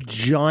can eat.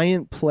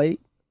 giant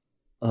plate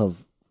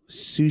of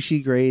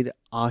sushi grade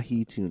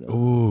ahi tuna.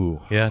 Ooh,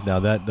 yeah. Now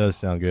that does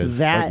sound good.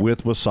 That Like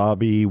with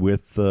wasabi,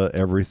 with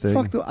everything.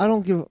 I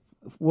don't give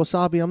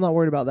wasabi. I'm not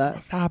worried about that.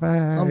 Wasabi.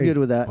 I'm good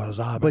with that.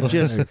 Wasabi. But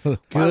just good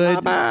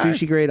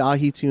sushi grade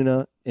ahi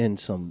tuna and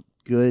some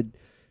good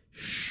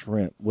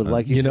shrimp with,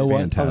 like you know said, what?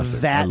 a Fantastic.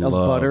 vat I of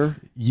love- butter.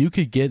 You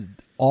could get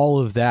all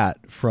of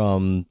that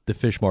from the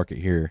fish market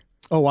here.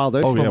 Oh wow,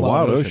 those Oh from yeah,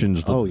 Wild Wild Ocean.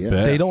 Ocean's the Oh, yeah.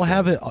 best. They don't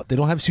have it. They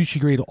don't have sushi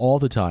grade all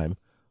the time,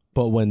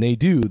 but when they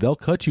do, they'll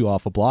cut you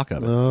off a block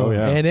of it. Oh,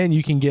 yeah. And then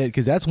you can get,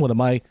 because that's one of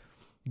my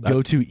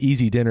go-to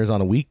easy dinners on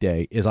a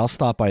weekday. Is I'll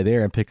stop by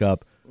there and pick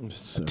up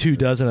 2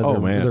 dozen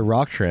of their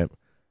rock shrimp.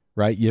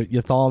 Right,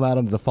 you thaw them out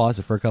under the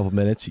faucet for a couple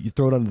minutes. You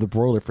throw it under the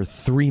broiler for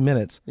 3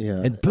 minutes,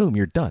 and boom,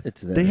 you're done.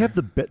 It's there.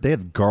 They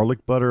have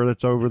garlic butter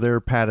that's over there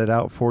patted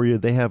out for you.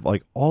 They have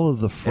like all of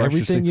the freshest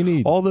Everything thing- you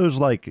need. All those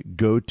like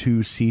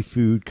go-to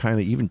seafood kind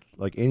of, even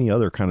like any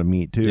other kind of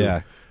meat too.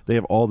 Yeah. They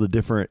have all the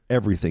different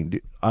everything.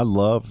 Dude, I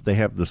love. They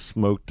have the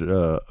smoked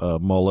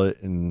mullet,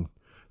 and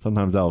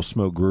sometimes they'll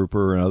smoke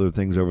grouper and other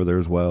things over there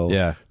as well.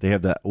 Yeah. They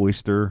have that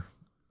oyster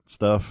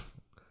stuff.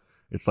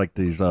 It's like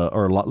these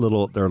or a lot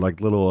little. They're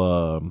like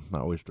little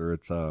not oyster.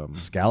 It's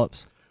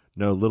Scallops.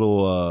 no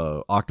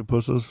little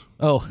octopuses.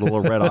 Oh, The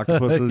little red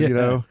octopuses, Yeah. you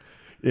know.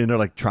 And they're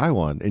like, try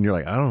one, and you're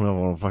like, I don't know if I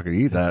want to fucking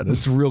eat that.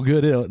 it's real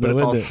good. But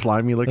it's all isn't it?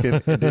 slimy looking.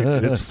 And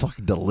dude, it's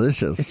fucking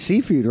delicious. It's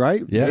seafood,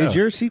 right? Yeah. Is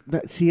your see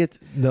it?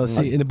 No,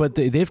 see, but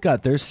they've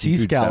got their sea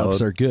Seafood scallops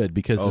salad. are good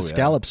because Oh, the yeah.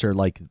 scallops are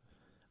like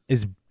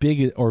as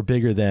big or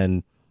bigger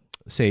than,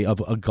 say, a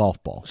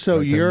golf ball. So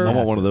Right? They're your I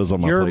want one of those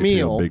on my your plate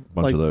meal, too. A big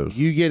bunch like, of those.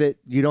 You get it.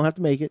 You don't have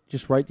to make it.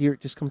 Just right here.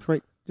 Just comes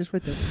right. Just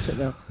right there. Sit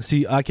down.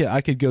 See, I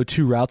could go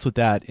 2 routes with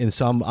that, and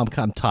so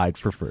I'm tied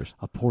for first.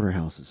 A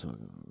porterhouse is so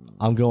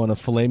I'm going a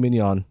filet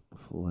mignon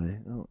filet.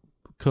 Oh,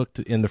 cooked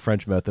in the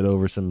French method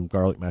over some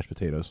garlic mashed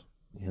potatoes.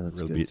 yeah,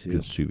 that's Really good too.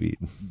 good sous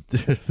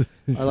vide.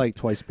 I like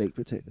twice baked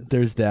potatoes.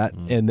 There's that,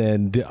 and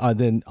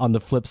then on the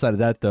flip side of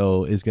that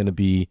though is going to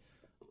be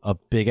a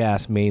big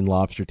ass Maine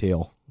lobster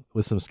tail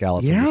with some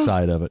scallops on the Yeah?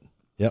 side of it.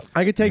 Yep.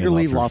 I could take Man, or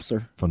leave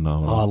lobster's lobster.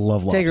 Phenomenal. Oh, I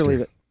love lobster. Take or leave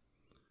it.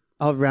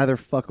 I'd rather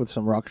fuck with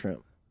some rock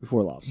shrimp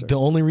before lobster. The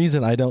only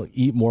reason I don't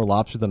eat more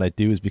lobster than I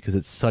do is because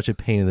it's such a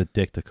pain in the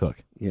dick to cook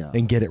Yeah.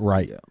 and get it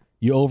right. Yeah.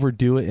 You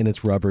overdo it and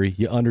it's rubbery.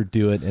 You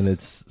underdo it and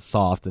it's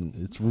soft, and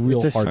it's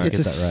real It's a, hard to it's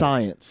get a that right.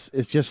 science.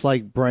 It's just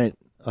like Brent.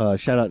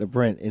 Shout out to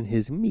Brent and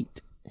his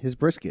meat, his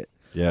brisket.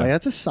 Yeah. Like,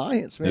 that's a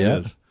science, man.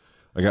 It is.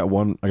 I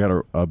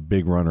got a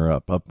big runner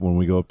up when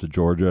we go up to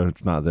Georgia.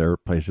 It's not their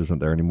place isn't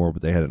there anymore,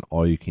 but they had an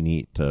all you can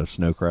eat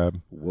snow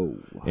crab. Whoa.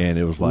 And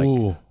it was like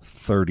Ooh.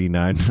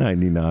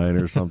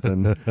 $39.99 or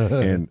something.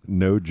 And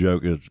no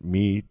joke, it's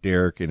me,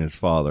 Derek, and his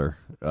father,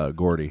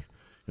 Gordy,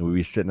 and we'd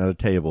be sitting at a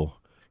table,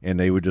 and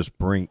they would just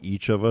bring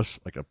each of us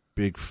like a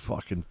big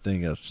fucking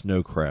thing of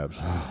snow crabs,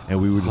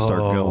 and we would just start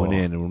going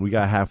in. And when we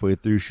got halfway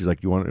through, she's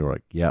like, "You want it?" We're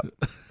like, "Yep."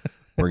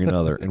 Bring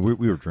another. And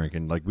we were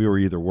drinking, like we were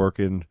either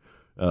working,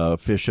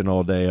 fishing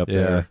all day up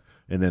there,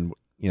 and then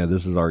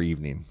this is our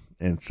evening,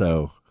 and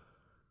so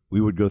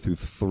we would go through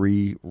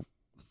three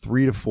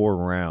to 4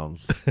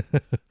 rounds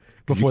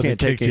Before they can't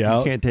take kicked you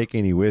out. You can't take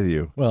any with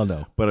you. Well,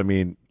 no. But I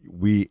mean,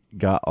 we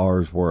got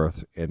ours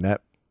worth, and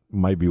that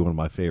might be one of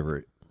my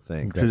favorite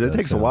things because That it does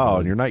takes a sound while, good.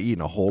 and you're not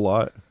eating a whole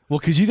lot. Well,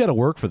 because you got to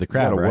work for the You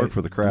crab, got to right? work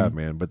for the crab,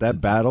 man. But that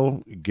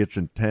battle gets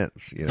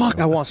intense. Fuck,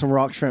 I want some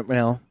rock shrimp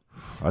now.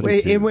 I do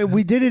Wait, too.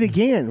 we did it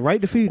again,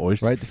 right to food.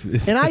 Oyster. Right?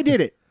 And I did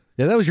it.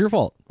 Yeah, that was your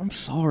fault. I'm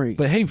sorry.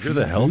 But hey, You're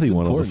the healthy food's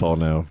one of us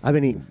important. all now. I've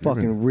been eating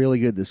fucking really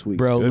good this week.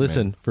 Bro, Good,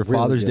 listen, man. for Really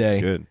Father's good.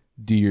 Day, Good.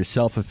 do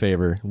yourself a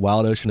favor.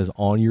 Wild Ocean is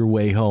on your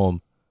way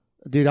home.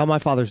 Dude, on my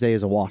Father's Day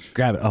is a wash.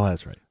 Grab it. Oh,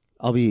 that's right.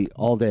 I'll be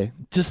all day.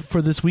 Just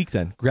for this week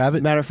then. Grab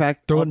it, Matter of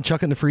fact, throw it and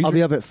chuck it in the freezer. I'll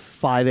be up at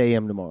 5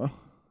 a.m. tomorrow.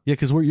 Yeah,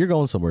 because you're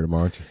going somewhere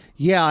tomorrow, aren't you?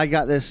 Yeah, I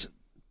got this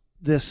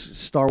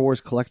Star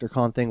Wars Collector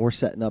Con thing we're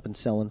setting up and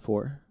selling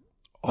for.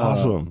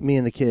 Awesome. Me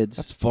and the kids.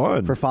 That's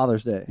fun. For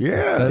Father's Day.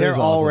 Yeah. That They're is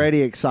awesome.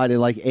 already excited.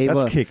 Like Ava,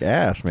 That's kick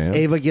ass, man.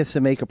 Ava gets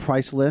to make a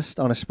price list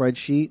on a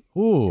spreadsheet,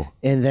 Ooh.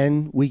 and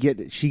then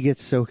she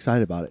gets so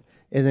excited about it,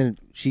 and then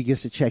she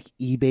gets to check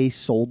eBay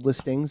sold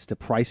listings to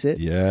price it.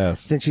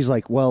 Yes. Then she's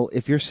like, "Well,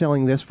 if you're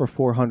selling this for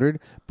 $400,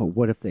 but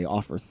what if they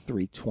offer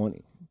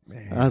 $320?"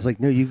 I was like,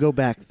 "No, you go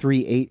back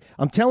 3.8."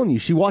 I'm telling you,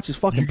 she watches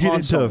fucking You get Pawn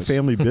into a Stars.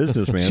 family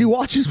business, man. She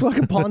watches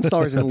fucking Pawn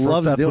Stars and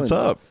loves that's doing what's this.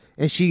 up.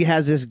 And she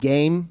has this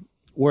game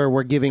where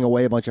we're giving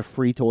away a bunch of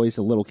free toys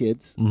to little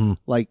kids.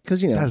 Like,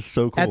 because, That's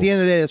so cool. at the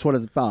end of the day, that's what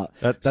it's about.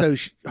 So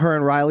that's- her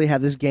and Riley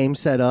have this game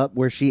set up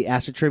where she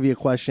asks a trivia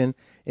question,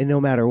 and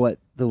no matter what,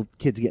 the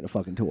kid's getting a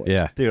fucking toy.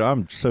 Yeah. Dude,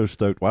 I'm so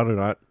stoked. Why did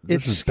I?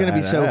 It's going to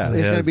be so. It's Yeah,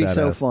 going to it's be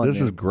so badass. fun. This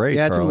man. is great,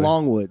 Yeah, it's in Charlie.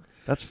 Longwood,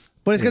 That's.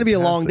 but it's going to be a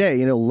long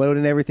fantastic. day.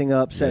 Loading everything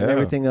up, setting Yeah.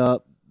 everything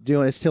up,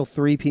 doing it's till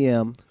 3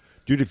 p.m.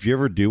 Dude, if you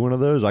ever do one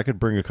of those, I could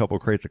bring a couple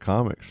crates of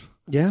comics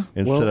Yeah,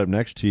 and well, set up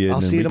next to you. I'll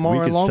and then see you we, tomorrow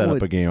we in could set up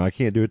Longwood. a game. I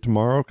can't do it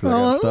tomorrow because I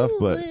got stuff,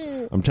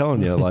 but I'm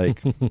telling you,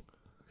 like,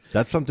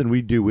 that's something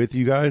we do with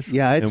you guys.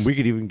 Yeah, and it's- we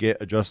could even get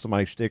Adjust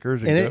My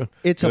stickers and, And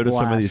it's go a to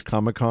some of these blast.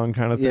 Comic-Con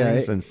kind of Yeah,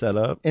 things and set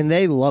up. and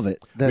they love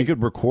it. We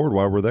could record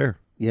while we're there.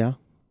 Yeah,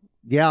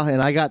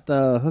 and I got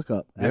the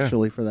hookup Yeah.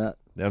 actually for that.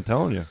 I'm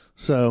telling you.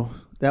 So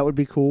that would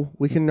be cool.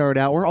 We can nerd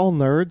out. We're all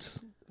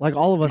nerds. Like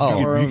all of us have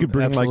our You own. could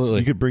bring Absolutely.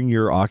 you could bring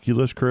your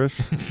Oculus,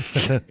 Chris,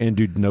 and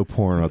do no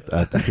porn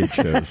at the kids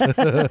shows.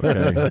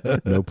 Okay,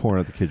 no porn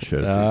at the kids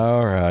shows.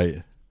 All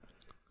right.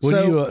 What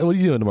are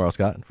you doing tomorrow,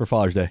 Scott, for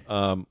Father's Day?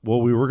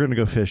 Well, we were going to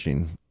go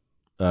fishing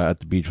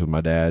at the beach with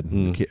my dad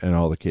and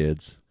all the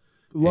kids.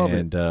 Love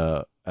and,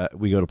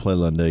 we go to Play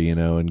Lunda,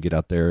 and get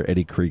out there.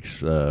 Eddie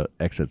Creek's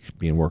exit's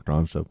being worked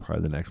on, so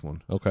probably the next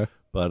one. Okay.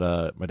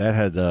 But my dad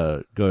had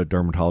to go to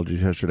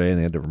dermatologist yesterday, and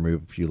they had to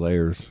remove a few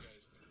layers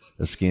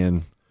of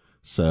skin.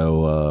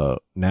 So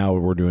now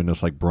we're doing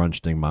this like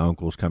brunch thing. My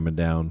uncle's coming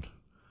down,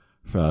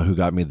 who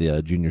got me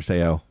the Junior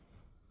Seau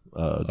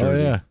jersey. Oh,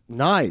 yeah.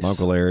 Nice. My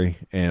Uncle Larry,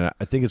 and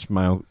I think it's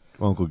my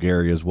Uncle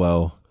Gary as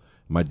well.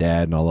 My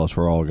dad and all us,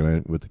 we're all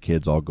gonna with the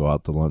kids all go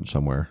out to lunch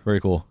somewhere. Very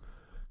cool.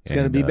 It's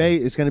gonna be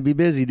it's gonna be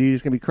busy, dude.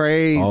 It's gonna be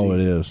crazy. Oh, it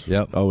is.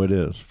 Yep. Oh, it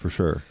is for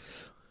sure.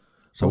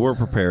 So we're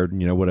prepared.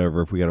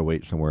 Whatever. If we got to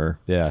wait somewhere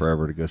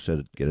forever to go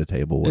get a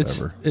table,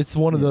 whatever. It's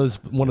one of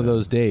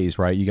those days,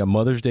 right? You got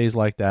Mother's Days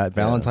like that,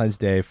 Valentine's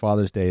Day,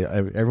 Father's Day.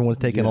 Everyone's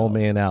taking old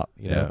man out.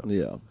 You know?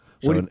 Yeah.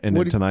 So then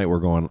tonight we're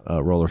going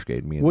roller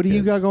skating. Me and What the do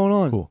you kids. got going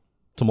on? Cool.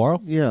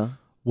 Tomorrow? Yeah.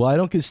 Well, I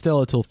don't get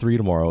Stella till 3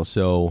 tomorrow,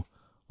 so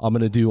I'm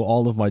going to do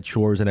all of my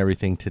chores and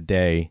everything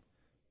today,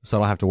 so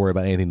I don't have to worry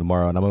about anything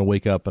tomorrow. And I'm going to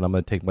wake up and I'm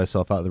going to take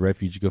myself out of the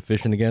refuge to go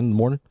fishing again in the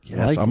morning.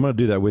 Yes, I'm going to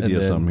do that with And you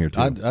then some here too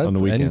I'd- on the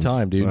weekends.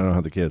 anytime, dude. When I don't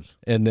have the kids.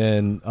 And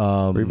then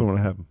Or even when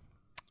I have them.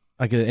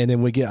 I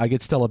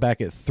get Stella back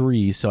at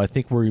 3, so I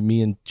think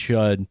me and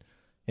Chud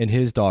and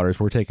his daughters,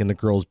 we're taking the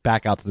girls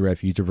back out to the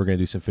refuge and we're going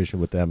to do some fishing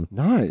with them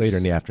Nice. later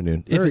in the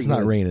afternoon if Very it's not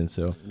good. raining.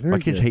 So Very My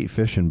kids good. hate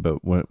fishing,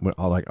 but when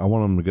I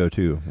want them to go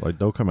too. Like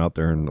they'll come out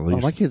there and at Oh,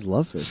 least my kids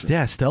love fishing.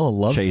 yeah, Stella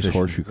loves chase fishing.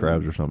 horseshoe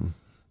crabs or something.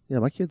 Yeah,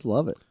 my kids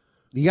love it.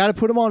 You got to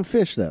put them on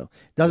fish though.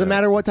 Doesn't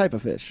matter what type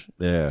of fish.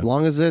 Yeah. As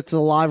long as it's a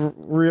live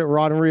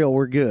rod and reel,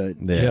 we're good.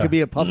 Yeah. It could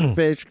be a puffer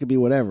fish, could be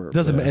whatever.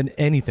 Doesn't and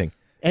anything.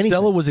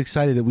 Stella was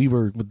excited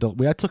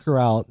that I took her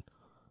out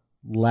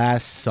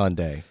last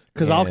Sunday.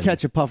 Because I'll and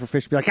catch a puffer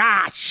fish, be like,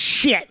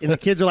 shit, and the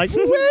kids are like,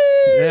 wee!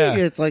 Yeah.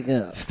 It's like,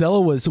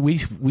 Stella was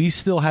we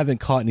still haven't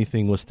caught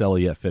anything with Stella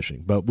yet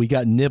fishing, but we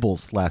got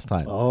nibbles last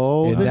time.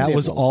 Oh, and the that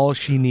was nibbles. all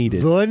she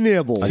needed. the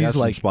nibbles. I got She's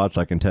some like- spots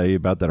I can tell you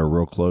about that are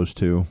real close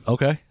too.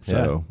 Okay, So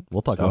yeah,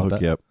 we'll talk I'll about hook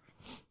that. you up.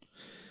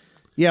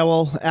 Yeah,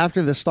 well,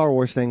 after the Star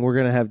Wars thing, we're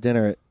going to have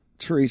dinner at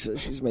Teresa.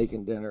 She's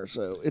making dinner,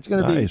 so it's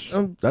going to Nice.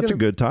 be. That's a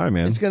good time,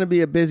 man. It's going to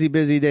be a busy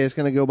day. It's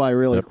going to go by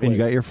really Yep, quick. and you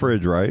got your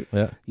fridge, right?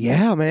 Yeah,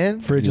 yeah, man.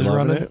 fridge You is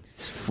loving running. it?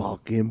 It's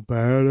fucking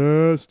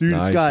badass, dude.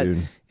 Nice,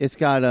 dude. It's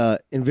got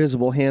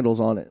invisible handles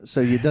on it, so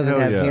it doesn't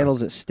Hell have yeah.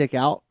 handles that stick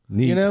out.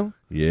 Neat. You know,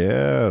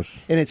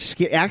 Yes. and it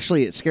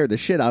scared the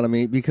shit out of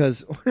me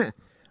because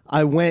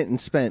I went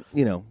and spent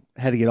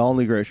had to get all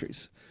new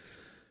groceries.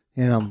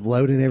 And I'm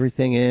loading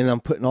everything in. I'm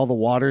putting all the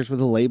waters with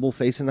the label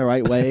facing the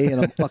right way,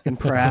 and I'm fucking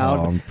proud.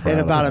 Oh, I'm proud and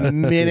of about that. a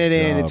minute Good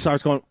in, it job.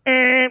 starts going.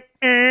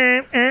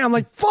 I'm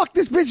like, "Fuck!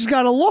 This bitch has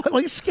got a lot."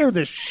 Like, scared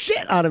the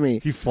shit out of me.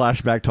 You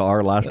flash back to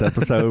our last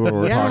episode where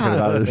we're Yeah. talking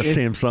about the It's-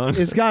 Samsung.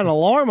 It's got an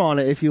alarm on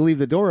it if you leave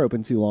the door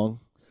open too long.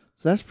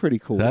 So that's pretty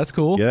cool. That's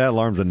cool. Yeah, that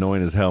alarm's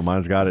annoying as hell.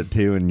 Mine's got it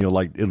too, and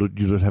you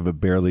just have it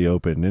barely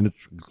open, and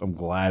I'm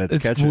glad it's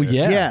catching cool. it.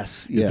 Yeah.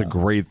 Yes, yeah. It's a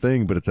great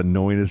thing, but it's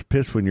annoying as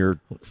piss when you're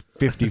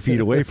 50 feet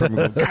away from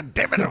it. Going, God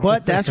damn it!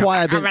 But that's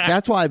why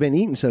I've been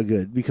eating so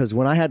good, because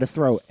when I had to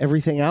throw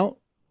everything out,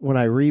 when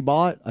I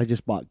rebought, I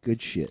just bought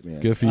good shit,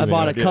 man. Good for you, I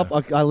bought man. a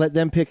cup. I let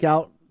them pick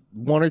out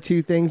one or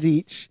two things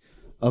each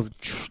of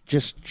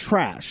just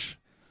trash,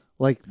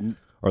 like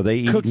Are they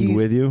eating Cookies.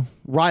 with you?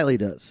 Riley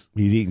does.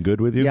 He's eating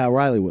good with you? Yeah,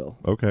 Riley will.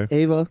 Okay.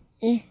 Ava,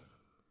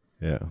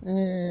 Yeah.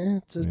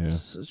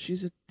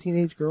 she's a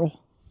teenage girl.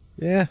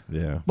 Yeah.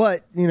 Yeah.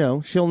 But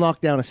she'll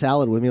knock down a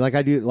salad with me, like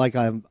I do. Like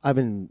I've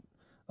been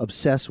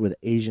obsessed with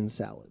Asian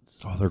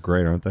salads. Oh, they're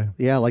great, aren't they?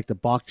 Yeah, like the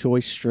bok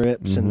choy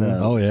strips and the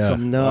Oh, yeah.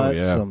 some nuts,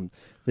 Oh, yeah.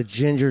 the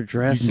ginger You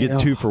dressing. can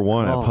get 2 for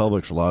 1 Oh. at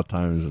Publix a lot of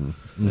times, and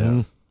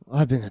yeah.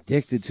 I've been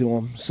addicted to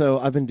them, so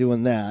I've been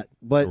doing that.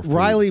 But Or food.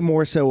 Riley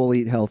more so will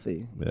eat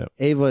healthy. Yeah.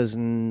 Ava is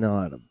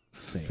not a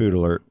fan. Food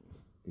alert.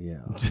 Yeah,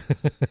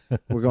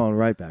 we're going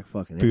right back.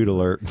 Fucking Food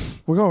alert.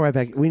 We're going right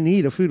back. We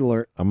need a food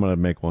alert. I'm gonna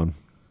make one.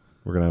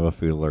 We're gonna have a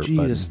food alert.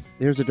 Jesus, button.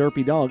 there's a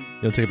derpy dog. You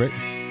want to take a break?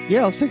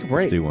 Yeah, let's take a Let's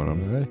break. do one.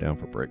 I'm Alright. down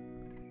for break.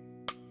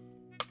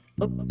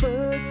 A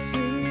bird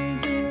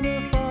sings in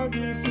a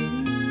foggy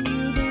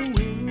field, the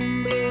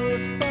wind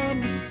blows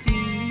from the sea.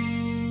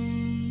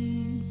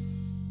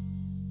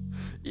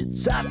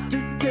 It's after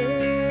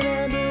 10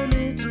 and a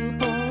little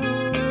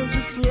pond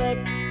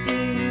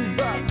reflecting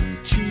the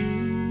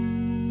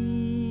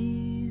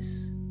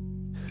trees.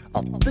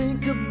 I'll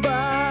think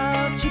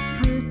about your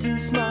pretty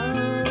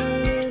smile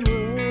and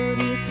what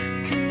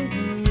it could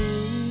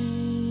mean.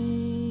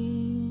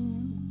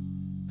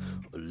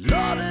 A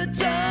lot of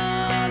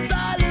times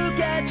I look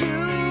at you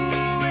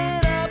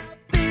and I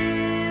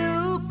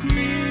feel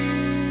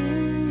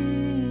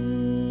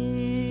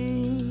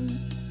green.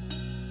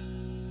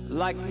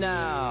 Like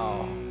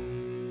now.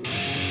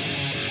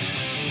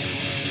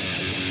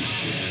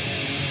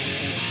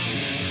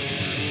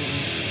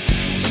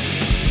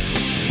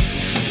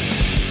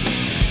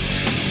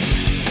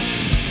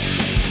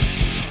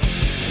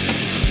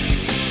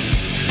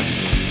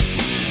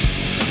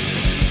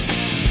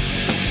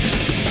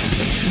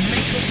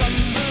 Makes the sun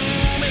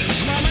blow,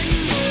 makes my mind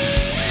go,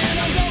 and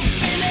I'm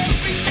loving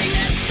everything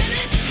that's in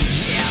it.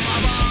 Yeah, my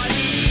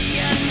body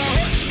and my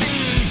heart's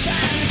beating,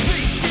 time is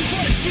beating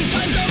 20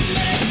 times a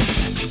minute.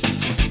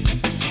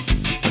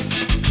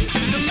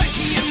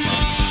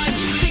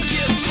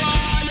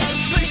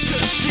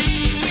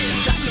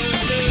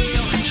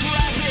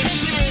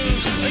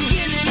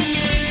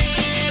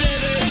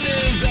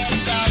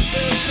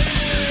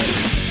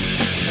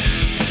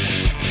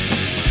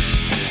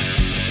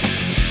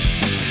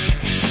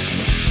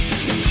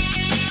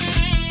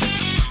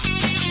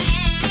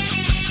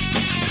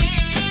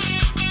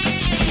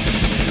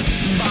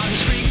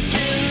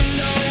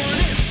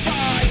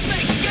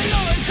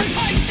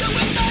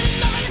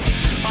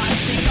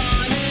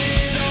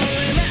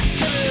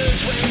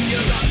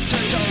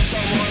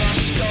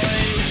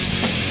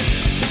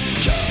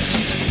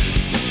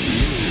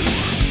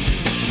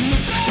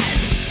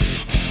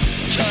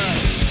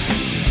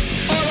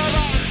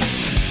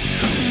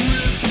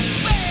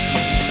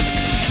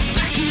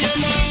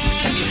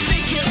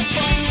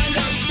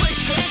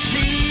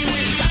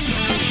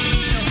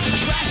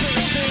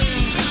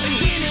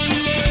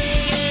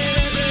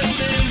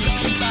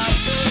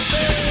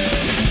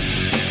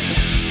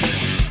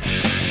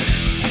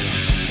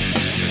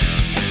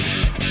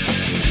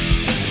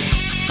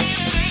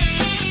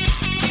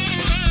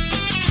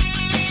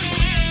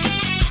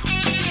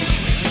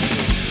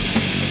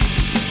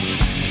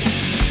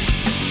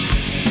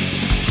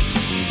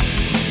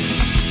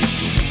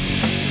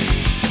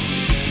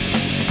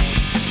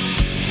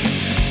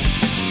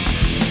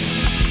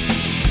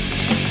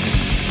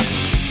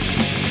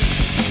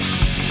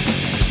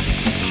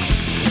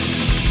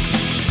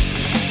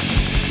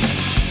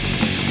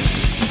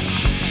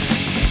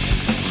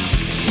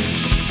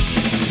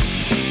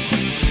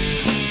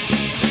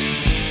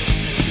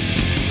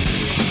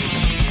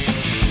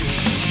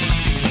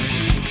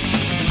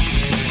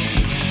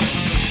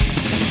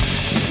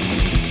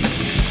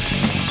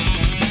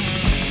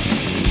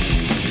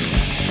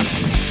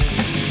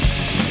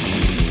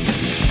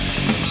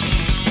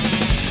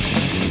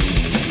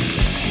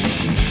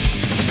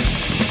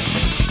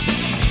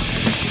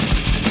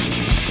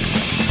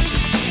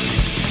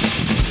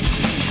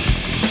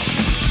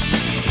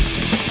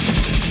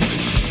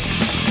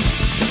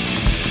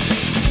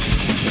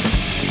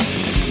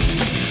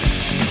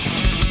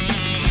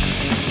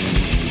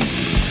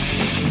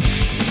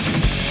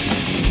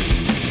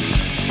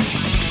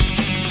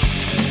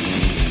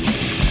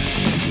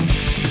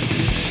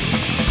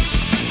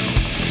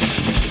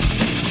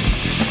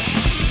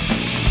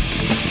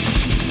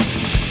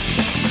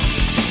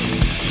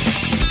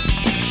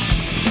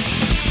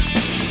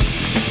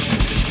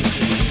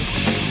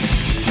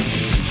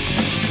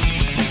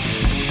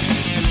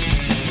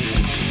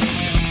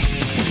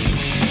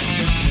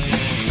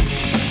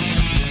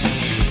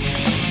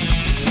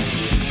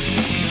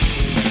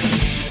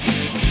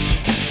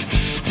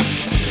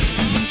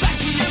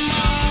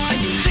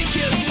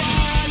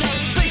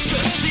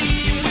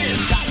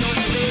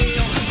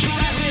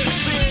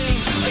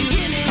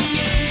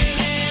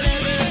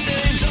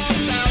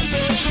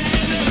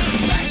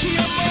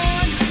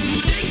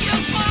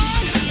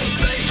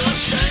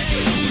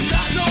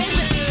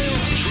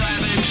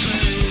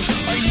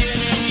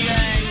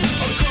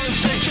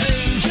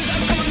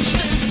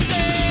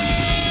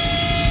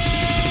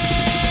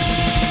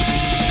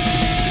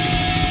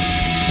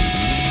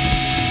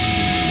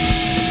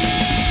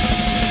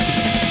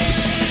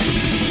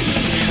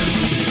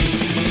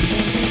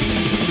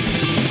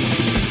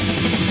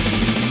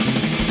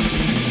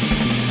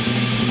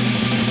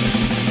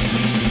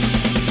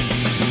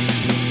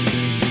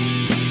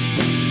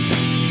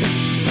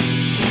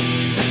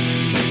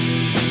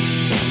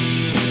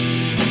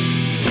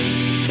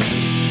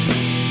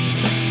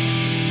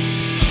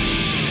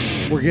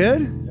 We're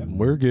good?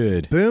 We're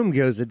good. Boom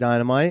goes the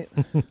dynamite.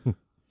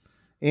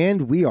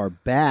 And we are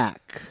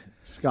back.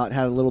 Scott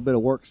had a little bit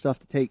of work stuff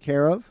to take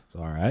care of. It's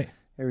all right.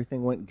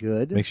 Everything went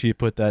good. Make sure you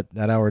put that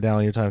hour down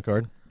on your time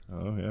card.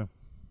 Oh yeah.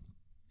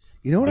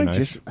 You know what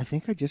Nice. I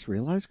think I just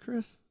realized,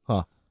 Chris?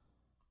 Huh.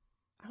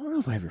 I don't know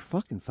if I have your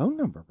fucking phone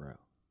number, bro. Are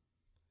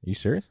you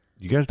serious?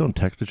 You guys don't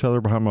text each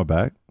other behind my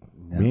back?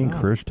 Me and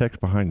Chris text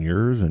behind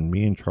yours, and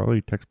me and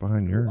Charlie text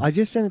behind yours. I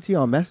just sent it to you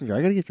on Messenger.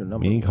 I got to get your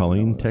number. Me and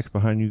Colleen text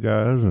behind you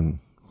guys, and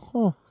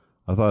Huh.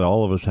 I thought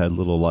all of us had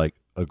little like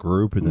a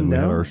group, and then we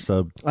had No. our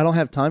sub I don't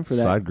have time for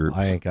that. side groups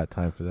I ain't got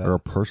time for that. or a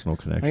personal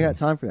connection. I got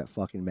time for that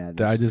fucking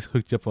madness. I just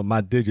hooked you up on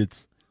my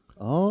digits.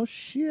 Oh,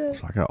 shit.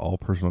 So I got all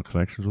personal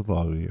connections with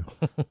all of you.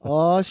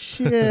 Oh, I'm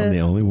shit. the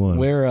only one.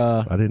 Where,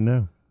 I didn't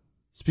know.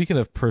 speaking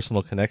of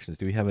personal connections,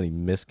 do we have any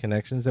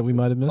misconnections that we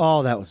might have missed?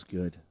 Oh, that was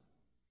good.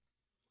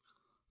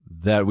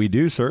 That we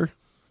do, sir.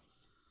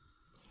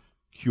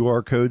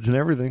 QR codes and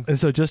everything. And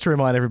so just to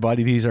remind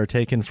everybody, these are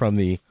taken from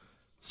the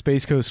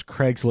Space Coast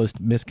Craigslist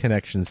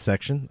misconnections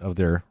section of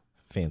their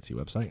fancy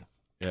website.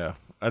 Yeah.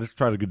 I just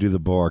try to do the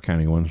Boar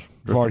County ones.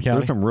 Broward County?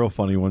 There's some real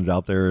funny ones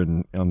out there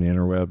on the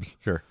interwebs.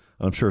 Sure.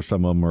 I'm sure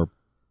some of them are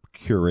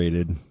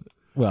curated.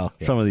 Well,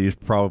 yeah. Some of these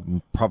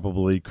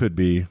probably could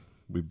be.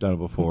 We've done it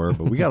before,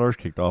 but we got ours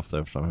kicked off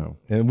though somehow.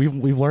 And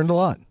we've learned a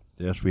lot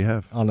Yes, we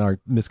have. on our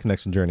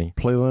misconnection journey.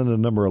 Playland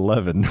number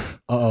 11.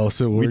 Uh-oh,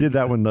 so We did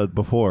that one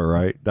before,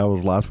 right? That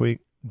was last week.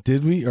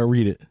 Did we or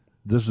read it?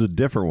 This is a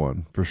different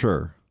one for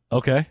sure.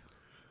 Okay.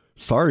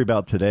 Sorry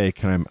about today.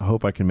 I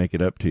hope I can make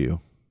it up to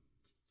you.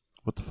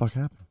 What the fuck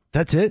happened?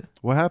 That's it?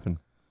 What happened?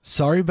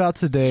 Sorry about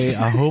today.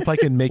 I hope I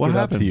can make What it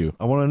happened? up to you.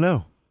 I want to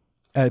know.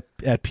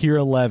 At Pier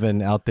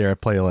 11 out there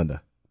at Playa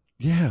Linda.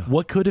 Yeah.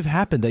 What could have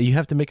happened that you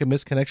have to make a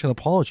misconnection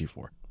apology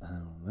for? I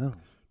don't know.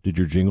 Did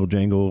your jingle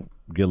jangle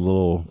get a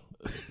little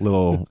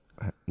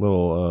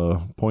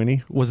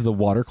pointy? Was it the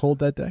water cold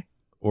that day?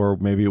 Or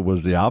maybe it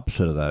was the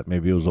opposite of that.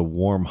 Maybe it was a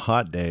warm,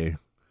 hot day,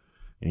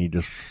 and he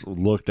just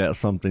looked at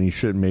something he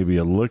shouldn't maybe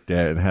have looked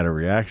at and had a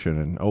reaction.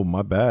 And oh,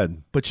 my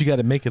bad. But you got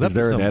to make it up. Is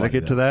there to an somebody,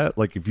 etiquette to though. that?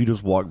 Like if you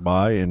just walk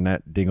by and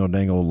that dingle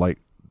dangle like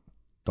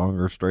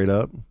donger straight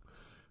up,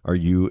 are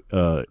you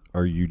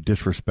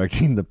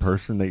disrespecting the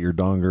person that your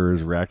donger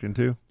is reacting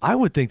to? I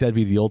would think that'd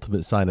be the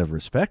ultimate sign of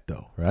respect,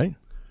 though, right?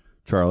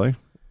 Charlie?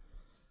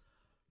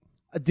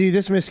 Dude,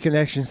 this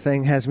misconnections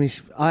thing has me.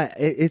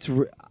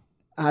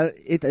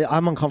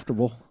 I'm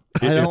uncomfortable.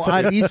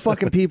 These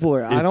fucking people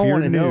are. I don't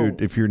want to know.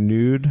 If you're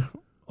nude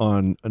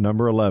on a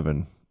number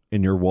 11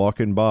 and you're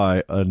walking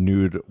by a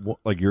nude,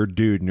 like you're a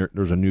dude and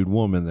there's a nude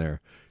woman there,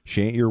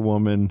 she ain't your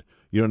woman.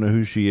 You don't know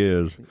who she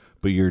is,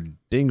 but your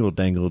dingle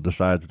dangle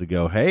decides to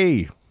go,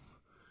 hey,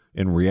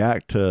 and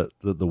react to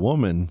the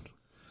woman.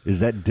 Is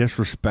that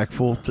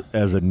disrespectful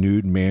as a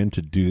nude man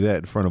to do that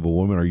in front of a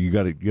woman, or you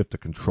have to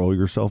control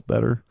yourself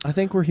better, I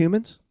think we're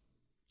humans.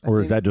 or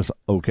is that just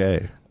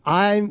okay?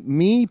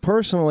 Me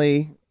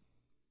personally,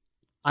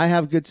 I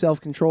have good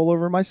self control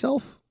over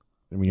myself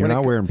I mean, you're When it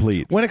not co- wearing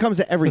pleats. when it comes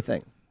to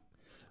everything.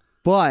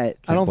 But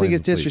I don't think blame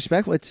it's the police.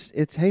 disrespectful.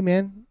 It's hey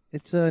man,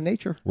 it's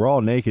nature. We're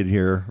all naked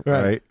here,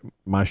 Right. right?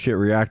 My shit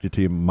reacted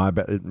to you. My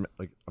bad.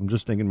 Like I'm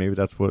just thinking maybe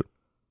that's what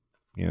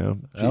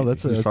Oh,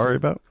 that's she's sorry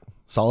about.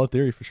 Solid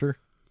theory for sure.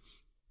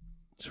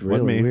 It's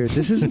What really me? weird.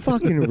 This is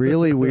fucking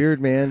really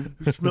weird, man.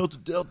 You smelled the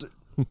Delta.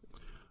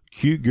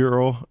 Cute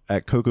girl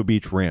at Cocoa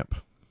Beach ramp.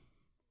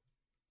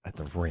 At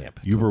the ramp.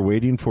 You were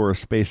waiting for a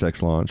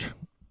SpaceX launch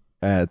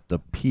at the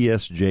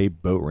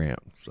PSJ boat ramp.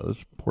 So this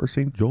is Port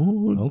St.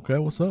 John. Okay,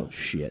 what's up?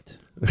 Shit.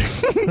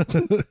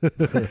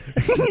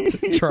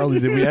 Charlie,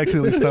 did we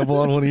accidentally stumble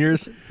on one of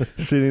yours?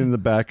 Sitting in the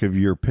back of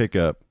your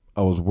pickup,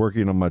 I was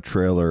working on my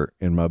trailer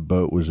and my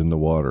boat was in the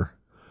water.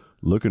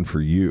 Looking for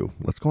you.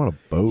 Let's go on a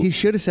boat. He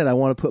should have said, "I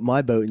want to put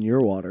my boat in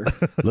your water."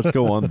 Let's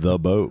go on the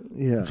boat.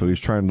 Yeah. So he's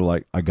trying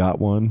to I got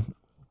one.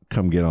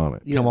 Come get on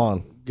it. Yeah. Come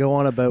on. Go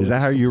on a boat. Is that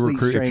with how a you complete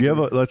recruit? If you stranger.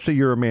 have let's say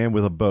you're a man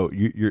with a boat,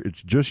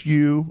 it's just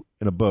you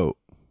and a boat.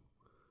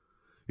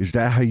 Is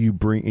that how you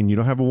bring? And you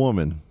don't have a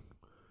woman.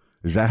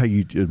 Is that how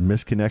you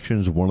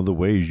misconnections? One of the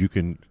ways you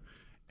can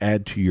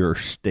add to your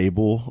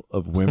stable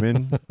of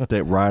women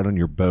that ride on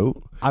your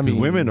boat. I mean-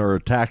 women are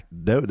attacked.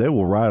 They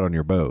will ride on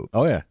your boat.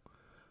 Oh, yeah.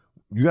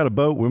 You got a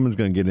boat. Women's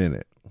going to get in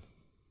it,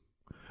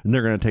 and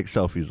they're going to take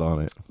selfies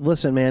on it.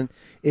 Listen, man,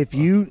 if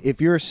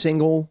you're a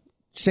single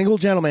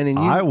gentleman and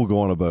I will go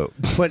on a boat.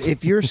 but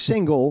if you're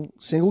single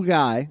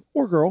guy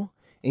or girl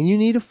and you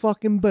need a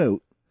fucking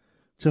boat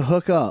to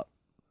hook up,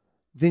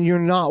 then you're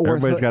not worth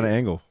Everybody's got an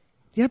angle.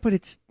 Yeah, but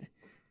it's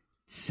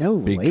so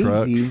Big lazy.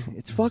 trucks,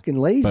 It's fucking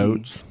lazy.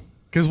 Boats.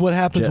 Because what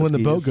happens Jet when the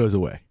boat skis. goes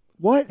away?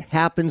 What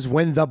happens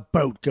when the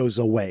boat goes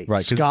away? Right,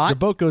 'cause Scott? the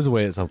boat goes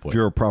away at some If point.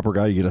 you're a proper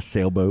guy, you get a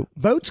sailboat.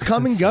 Boats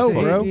come and go,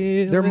 bro.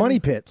 They're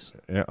money pits.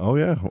 Yeah. Oh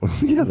yeah.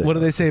 Yeah. What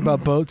do they say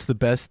about boats? The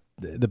best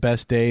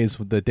day is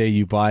the day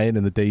you buy it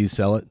and the day you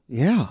sell it.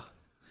 Yeah.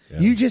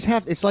 You just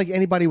have, it's like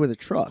anybody with a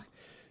truck.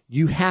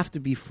 You have to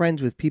be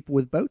friends with people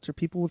with boats or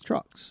people with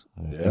trucks.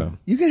 Yeah.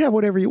 You can have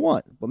whatever you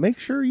want, but make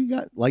sure you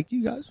got, like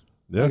you guys,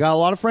 Yeah. I got a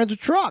lot of friends with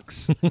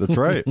trucks, That's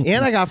right.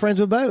 and I got friends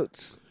with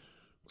boats.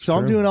 So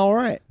I'm True. doing all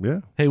right.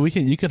 Yeah. Hey,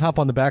 you can hop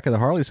on the back of the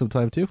Harley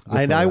sometime too.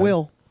 And I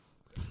will.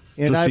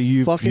 And I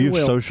you've fucking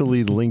will.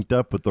 socially linked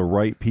up with the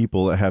right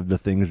people that have the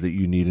things that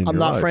you need in I'm your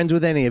not life. friends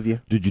with any of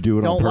you. Did you do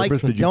it Don't on like-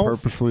 purpose? Did you don't-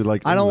 purposefully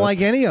like? I don't "Ooh, like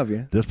that's- any of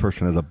you. This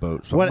person has a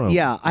boat. So What?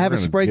 Yeah, I have a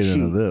we're gonna get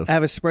into spreadsheet. this. I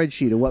have a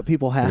spreadsheet of what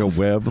people have. like a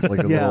web,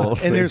 like a yeah, little. and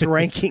thing. there's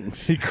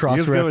rankings. He He does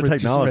go with cross-referenced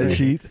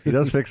technology. spreadsheet. He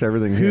does fix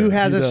everything. Who here.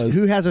 has He a does.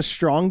 who has a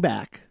strong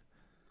back,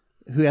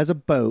 who has a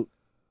boat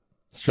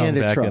Strong and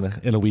a back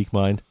truck. in a weak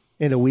mind.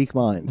 and a weak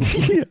mind,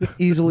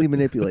 easily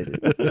manipulated.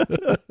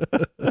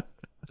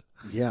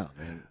 Yeah,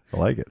 man. I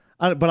like it.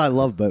 But I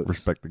love boats.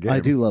 Respect the game. I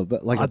do love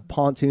boats, like a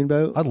pontoon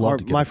boat. I'd love Or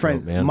to get my a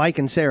friend boat, man. Mike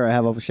and Sarah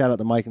have a shout out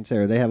to Mike and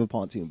Sarah. They have a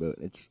pontoon boat.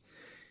 It's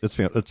It's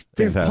Their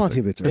fantastic.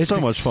 pontoon boats are It's so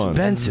much fun.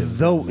 Expensive.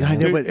 though I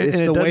know, Dude, but it's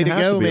and the it way to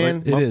doesn't have go, be. man.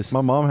 Like, It my, is.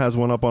 My mom has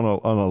one up on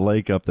a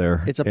lake up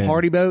there. It's a and,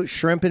 party boat,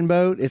 shrimping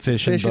boat. It's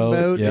Fishing a fishing boat,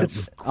 boat. yep.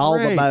 It's all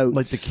the great. boats.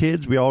 Like the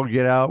kids, we all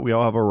get out. We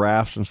all have our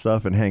rafts and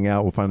stuff and hang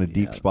out. We'll find a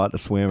deep spot to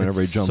swim, and It's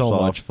everybody jumps so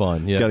off. much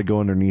fun. Yeah. You got to go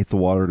underneath the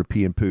water to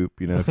pee and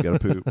poop. You know, if you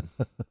got to poop.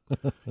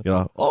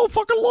 Oh,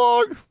 fucking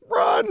log,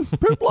 run,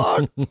 poop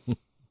log.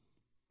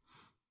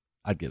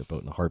 I'd get a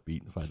boat in a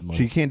heartbeat if I had the money.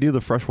 So you can't do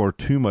the freshwater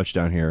too much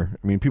down here.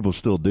 I mean, people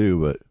still do,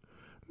 but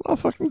a lot of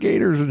fucking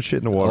gators and shit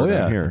in the water Oh, yeah.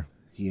 down here.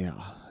 yeah,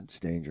 it's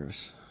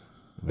dangerous.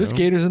 There's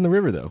gators in the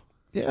river though.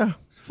 Yeah.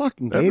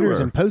 Fucking gators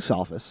Everywhere. in post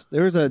office.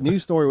 There was a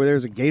news story where there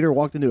was a gator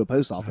walked into a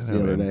post office the Yeah,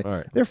 other man. day. All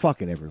right. They're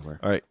fucking everywhere.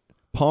 All right.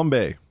 Palm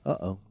Bay.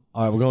 Uh-oh.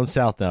 All right, we're going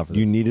south now for this.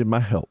 You needed my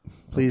help.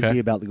 Please Okay. be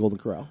about the Golden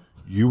Corral.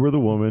 You were the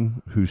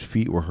woman whose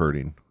feet were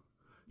hurting,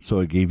 so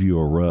I gave you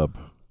a rub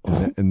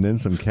and then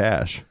some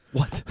cash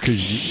what?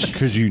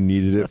 because you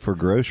needed it for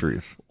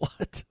groceries.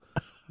 What?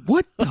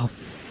 What the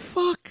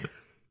fuck?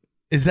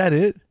 Is that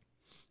it?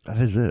 That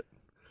is it.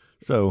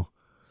 So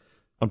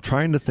I'm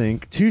trying to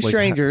think. Two like,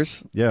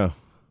 strangers yeah.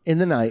 in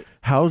the night.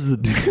 How's the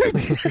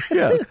dude?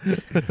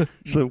 Yeah.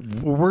 So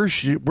where's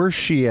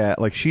she at?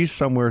 Like she's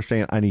somewhere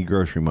saying, I need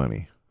grocery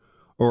money.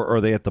 Or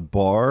are they at the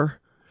bar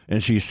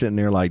and she's sitting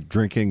there like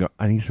drinking,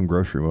 I need some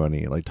grocery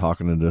money, like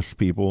talking to this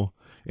people.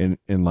 And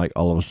like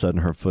all of a sudden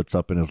her foot's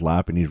up in his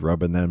lap and he's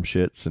rubbing them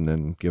shits and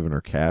then giving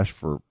her cash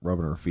for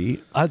rubbing her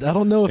feet. I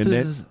don't know if And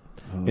this is.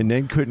 And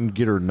then couldn't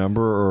get her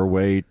number or a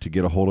way to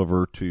get a hold of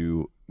her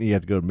to, you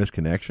had to go to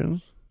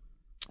Misconnections.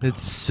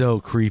 It's so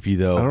creepy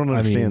though. I don't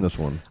understand mean, this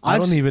one. I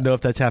don't I've- even know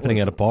if that's happening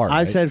at a bar. I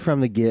right? said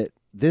from the get,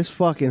 this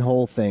fucking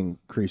whole thing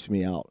creeps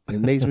me out. It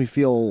makes me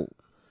feel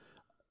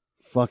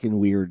fucking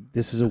weird.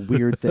 This is a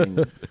weird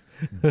thing.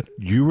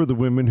 You were the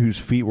woman whose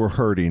feet were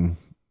hurting.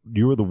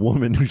 You were the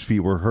woman whose feet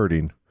were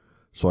hurting.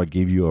 So I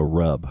gave you a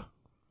rub.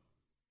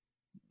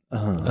 Where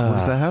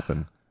does that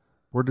happen?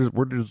 Where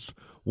does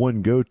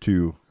one go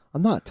to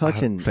I'm not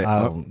touching. say,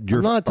 I "Oh, don't- your-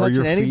 I'm not are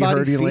your touching feet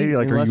anybody's hurting, lady? feet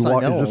Like, are unless you I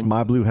walk, know is this them.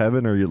 my blue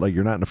heaven, or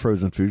you're not in the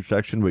frozen food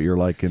section, but you're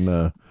like in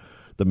the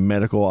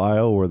medical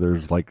aisle where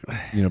there's like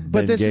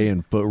Ben this Gay is-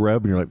 and foot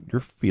rub, and you're like,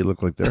 your feet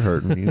look like they're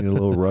hurting. You need a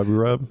little rubby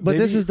rub. But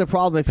this Maybe is the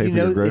problem. If pay you for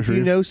your know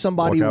groceries,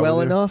 somebody walk out well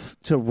with you. enough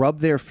to rub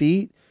their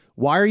feet,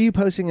 why are you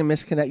posting a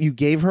misconnect? You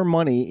gave her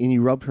money and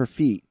you rubbed her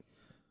feet.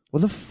 What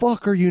the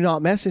fuck are you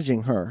not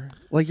messaging her?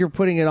 Like you're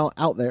putting it all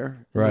out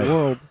there in Right. the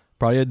world.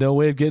 Probably had no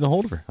way of getting a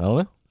hold of her. I don't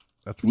know.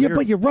 That's Yeah, weird.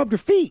 but you rubbed her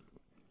feet.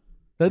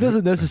 That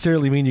doesn't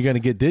necessarily mean you're going to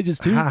get digits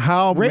too.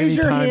 How Raise many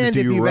your times hand do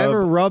if you you've rub?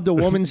 ever rubbed a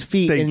woman's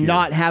feet Thank and you.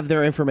 not have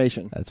their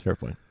information. That's a fair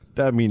point.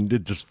 I mean,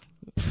 it just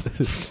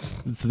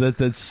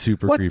That's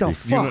super What creepy. the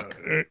fuck?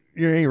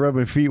 you ain't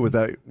rubbing feet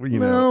without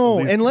No,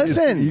 at least- and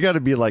listen. you got to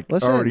be like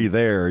Listen. already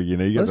there. You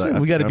know, you gotta,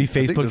 Listen. We gotta be I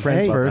think Facebook this friends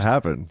is about to first.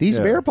 Happen. These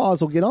Yeah. bear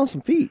paws will get on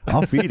some feet.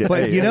 I'll feed it.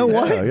 But Hey, you know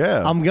what?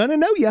 Yeah. I'm gonna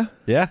know you.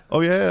 Yeah.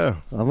 Oh yeah.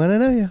 I'm gonna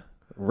know you.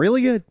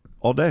 Really good.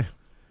 All day.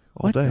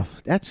 All What day. the?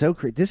 That's so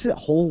creepy. This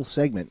whole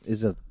segment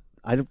is a.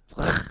 I don't.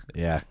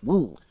 Yeah.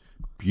 Woo.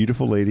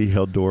 Beautiful lady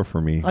held door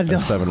for me I at know.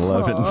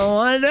 7-Eleven. Oh,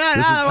 I know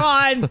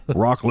that one.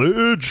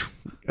 Rockledge.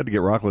 Had to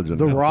get Rockledge in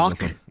The there. Rock?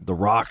 The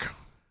Rock.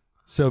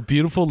 So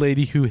beautiful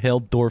lady who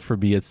held door for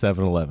me at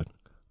 7-Eleven.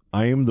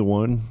 I am the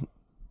one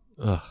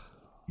Ugh.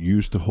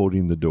 used to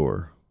holding the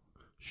door.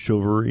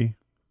 Chivalry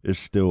is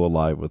still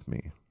alive with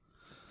me.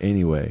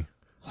 Anyway,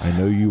 I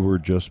know you were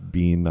just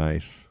being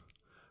nice,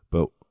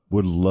 but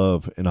would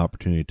love an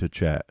opportunity to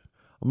chat.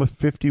 I'm a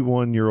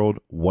 51-year-old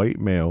white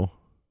male.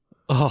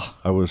 Oh.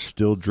 I was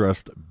still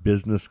dressed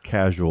business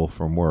casual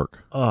from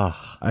work. Oh.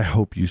 I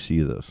hope you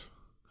see this.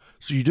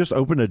 So you just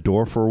opened a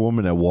door for a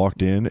woman that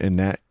walked in, and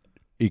that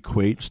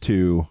equates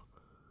to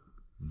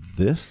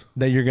this?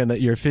 That you're a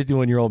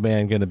 51-year-old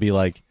man gonna be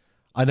like,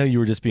 I know you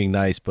were just being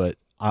nice, but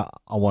I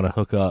want to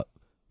hook up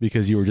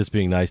because you were just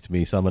being nice to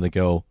me, so I'm gonna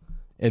go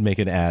and make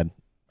an ad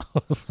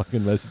on the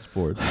fucking message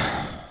board.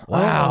 I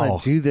Wow. don't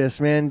want to do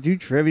this, man. Do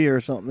trivia or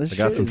something. This I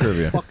got shit some is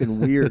trivia. Fucking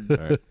weird.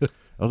 That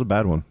was a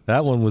bad one.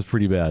 That one was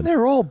pretty bad.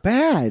 They're all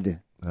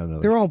bad. I don't know.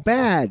 They're all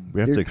bad.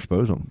 We have They're to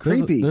expose them.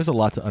 creepy. There's a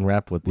lot to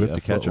unwrap with We the have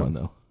to catch foot 'em. one,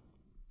 though.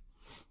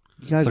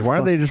 You guys Like, are why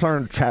fuck- don't they just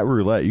on chat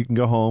roulette? You can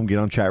go home, get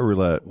on chat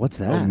roulette. What's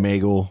that?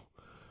 Omegle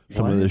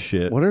some What? of this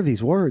shit. What are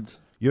these words?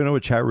 You don't know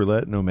what chat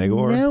roulette and Omega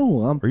are?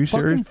 No, I'm Are you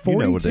serious? fucking You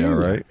know what they 42.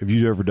 are, right? Have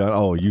you ever done?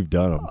 Oh, you've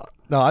done them.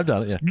 No, I've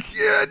done it.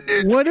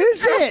 Yeah. What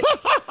is it?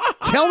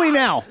 Tell me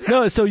now.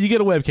 No, so you get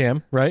a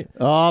webcam, right?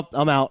 Oh,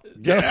 I'm out.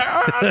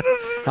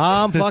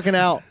 I'm fucking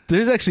out.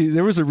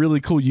 There was a really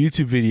cool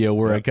YouTube video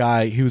where a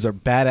guy who's a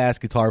badass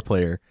guitar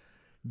player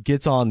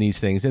gets on these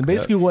things, and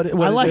basically what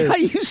I like it is, how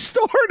you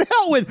start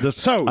out with.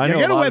 So I you know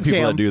get a a lot of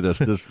people that webcam. do this.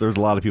 There's a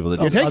lot of people that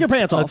do Okay. this. Take your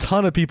pants a off.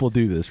 ton of people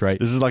do this, right?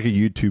 This is like a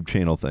YouTube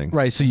channel thing.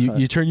 Right. So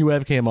you turn your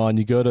webcam on,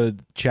 you go to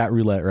chat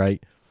roulette,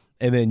 right?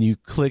 And then you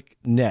click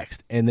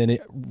next, and then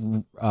it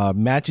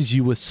matches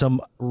you with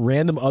some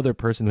random other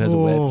person who has a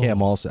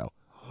webcam also.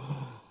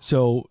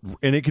 So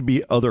And it could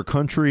be other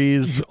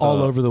countries,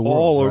 All over the world,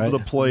 all over right? the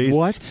place.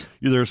 What?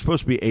 There's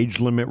supposed to be age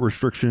limit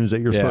restrictions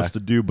that you're Yeah. supposed to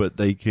do, but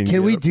they can.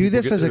 Can we do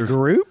this as a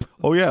group?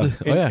 Oh yeah, and,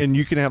 yeah. and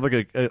you can have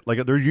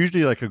there's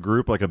usually like a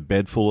group, like a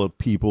bed full of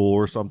people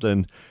or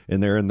something,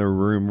 and they're in their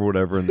room or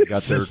whatever, and they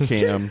got their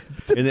cam,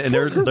 and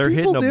they're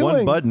hitting people a one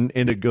doing? button,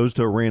 and it goes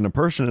to a random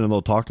person, and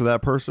they'll talk to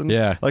that person.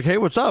 Yeah. like hey,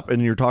 what's up?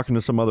 And you're talking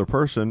to some other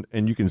person,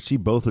 and you can see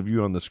both of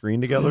you on the screen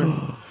together,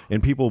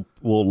 and people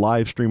will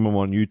live stream them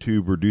on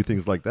YouTube or do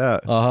things like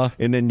that.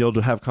 And then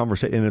you'll have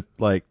conversation,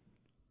 and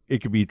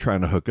it could be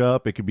trying to hook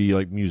up, it could be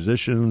like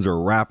musicians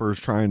or rappers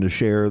trying to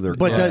share their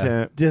But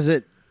content. does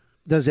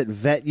it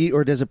vet you,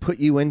 or does it put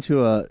you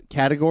into a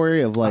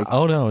category of like?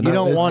 Oh, no, you no,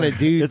 don't it's- want to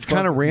do. It's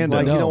kind of random.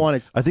 Like, you don't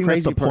want to. I think that's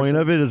crazy the point person.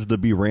 of it, is to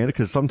be random,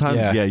 because sometimes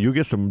Yeah. you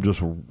get some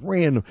just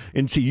random,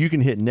 and see, you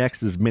can hit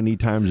next as many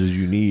times as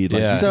you need.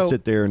 Like, Yeah. you can So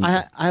sit there and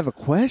I have a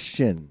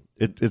question.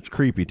 it's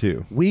creepy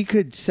too. We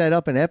could set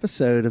up an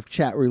episode of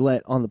Chat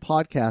Roulette on the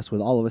podcast with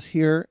all of us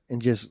here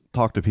and just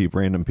Talk to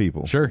random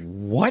people. sure.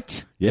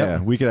 what?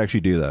 Yeah, we could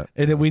actually do that.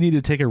 And then we need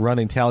to take a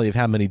running tally of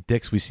how many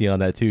dicks we see on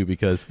that too,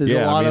 because There's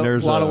Yeah, a I lot mean, of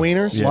there's lot of a-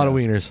 wieners. a lot of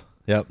wieners.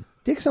 Yep.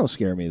 Dicks don't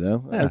scare me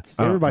though. It's-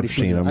 I don't- everybody I've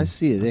sees seen it. 'em. I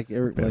see it.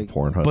 Been Like,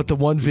 Pornhub. But the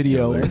one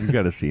video, you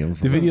got to see them.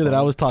 the video that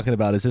I was talking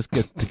about is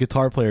the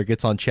guitar player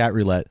gets on chat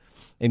roulette,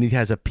 and he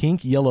has a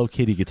pink yellow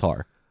kitty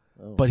guitar,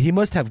 but he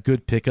must have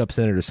good pickups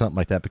in it or something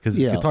like that, because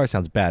his Yeah. guitar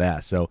sounds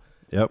badass. So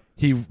Yep.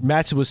 he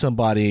matches with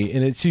somebody,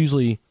 and it's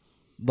usually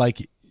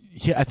like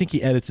I think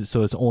he edits it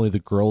so it's only the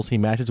girls he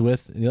matches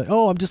with. And you're like,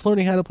 oh, I'm just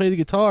learning how to play the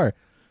guitar.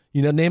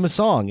 Name a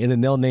song, and then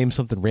they'll name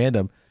something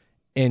random,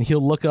 and he'll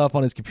look up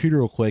on his computer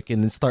real quick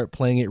and then start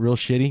playing it real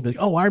shitty. Like,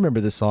 oh, I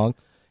remember this song,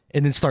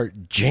 and then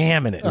start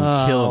jamming it,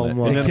 and killing it,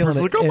 my and God. killing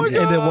And it, then the person's like, "Oh my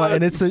and then what? God."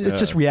 And it's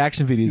just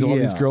reaction videos. All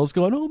these Yeah. girls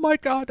going, oh my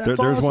god, that's There's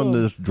awesome. one,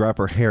 this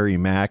dropper Harry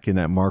Mack and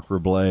that Mark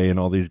Reblay and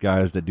all these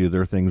guys that do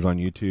their things on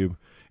YouTube,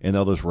 and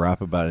they'll just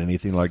rap about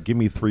anything, like give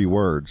me 3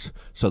 words.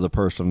 So the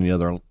person in the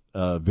other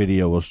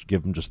video will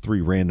give them just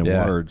 3 random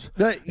Yeah. words,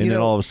 But, and then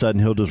all of a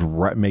sudden he'll just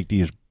make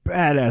these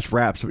badass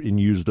raps and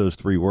use those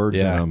 3 words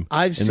in Yeah. them.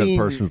 I've and seen- the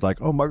person's like,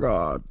 oh my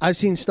god. I've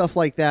seen stuff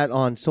like that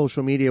on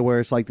social media where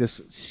it's like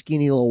this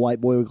skinny little white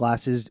boy with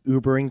glasses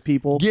Ubering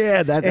people.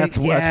 Yeah, that's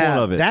one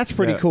of it. That's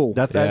pretty Yeah. cool.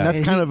 That's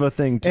And kind he- of a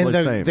thing. And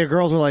like saying. the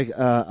girls are like,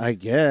 I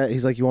guess.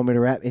 He's like, you want me to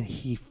rap? And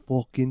he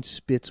fucking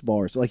spits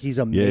bars. Like, he's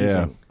amazing.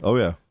 yeah, oh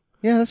yeah.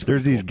 Yeah, that's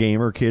There's pretty these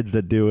gamer kids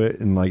that do it,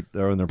 and like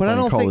they're But I playing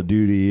don't Call think- of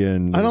Duty,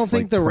 and I don't it's,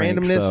 think like, the prank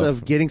randomness stuff.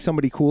 of getting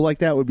somebody cool like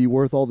that would be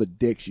worth all the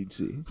dicks you'd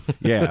see.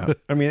 Yeah,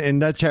 I mean,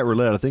 and that chat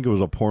roulette, I think it was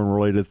a porn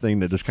related thing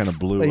that just kind of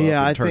blew up Yeah, and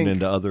I turned think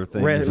into other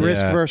things. Risk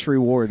versus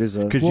reward is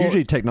a. Because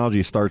usually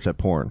technology starts at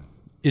porn.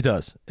 It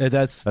does.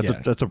 That's That's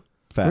yeah. that's a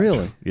fact.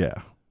 Really? Yeah.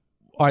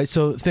 All right.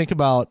 So think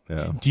about.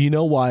 Yeah. Do you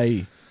know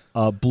why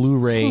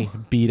Blu-ray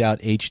beat out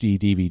HD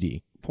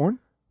DVD? Porn?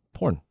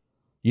 Porn.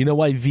 You know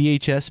why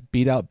VHS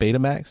beat out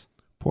Betamax?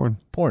 Porn.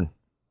 Porn.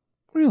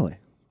 Really?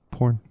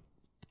 Porn.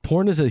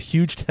 Porn is a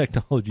huge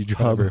technology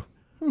driver.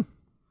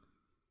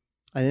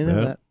 I didn't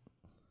know Yeah.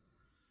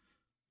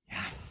 that.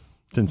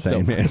 It's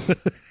insane, So-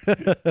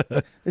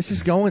 man. This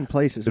is going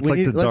places. It's like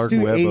the let's dark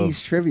do web of-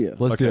 80s trivia.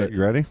 Let's do Okay, it.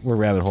 you ready? We're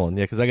rabbit holing.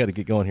 Yeah, because I got to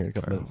get going here in a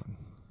couple minutes.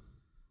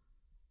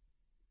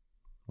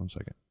 1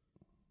 second.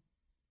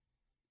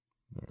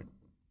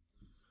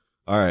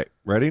 All right,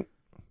 ready?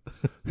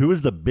 Who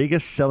was the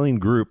biggest selling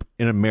group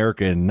in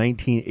America in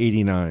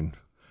 1989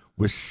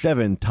 with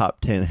 7 top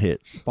 10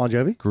 hits, Bon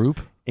Jovi? Group.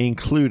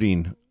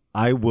 including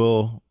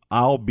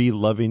I'll Be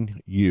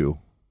Loving You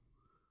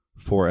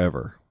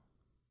Forever.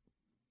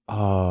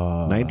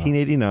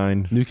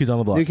 1989. New Kids on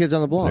the Block. New Kids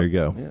on the Block. There you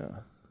go. Yeah.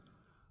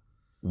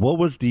 What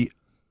was the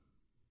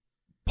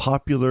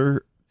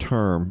popular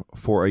term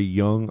for a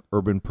young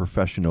urban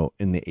professional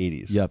in the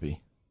 80s? Yuppie.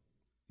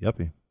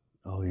 Yuppie.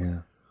 Oh, yeah.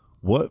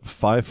 What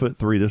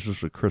 5'3"? This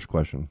is a Chris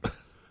question.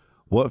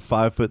 What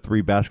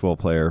 5'3" basketball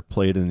player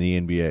played in the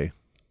NBA?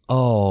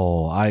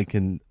 Oh, I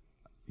can.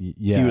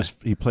 Yeah.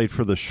 He played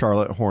for the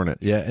Charlotte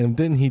Hornets. Yeah, and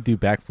didn't he do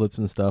backflips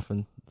and stuff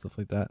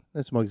like that?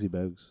 That's Muggsy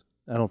Bogues.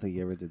 I don't think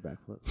he ever did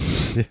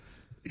backflips.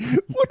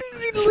 What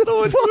is he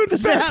little and doing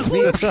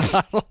backflips?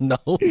 I don't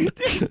know.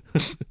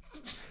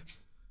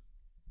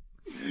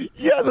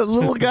 Yeah, the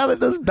little guy that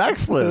does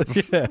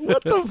backflips. Yeah.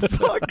 What the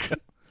fuck?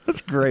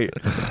 That's great.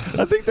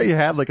 I think they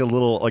had like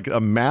a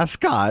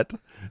mascot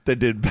that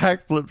did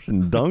backflips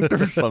and dunked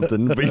or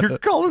something, but you're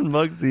calling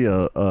Muggsy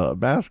a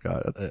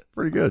mascot. That's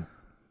pretty good.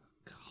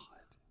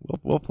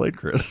 Well played,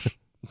 Chris.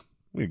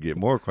 We get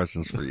more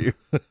questions for you.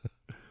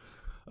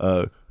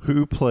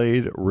 Who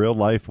played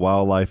real-life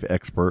wildlife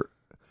expert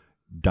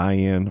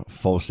Diane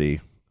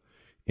Fossey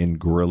in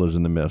Gorillas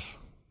in the Mist?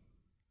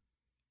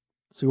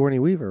 Sigourney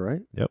Weaver,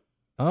 right? Yep.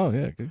 Oh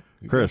yeah, good.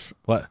 Chris,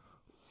 What?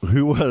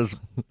 who was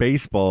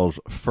baseball's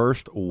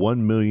first $1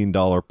 million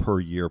per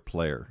year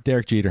player?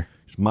 Derek Jeter.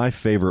 He's my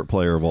favorite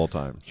player of all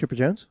time. Chipper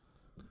Jones?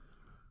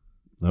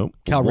 Nope.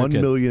 Cal $1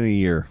 Ripken. million a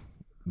year.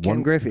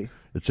 Ken Griffey?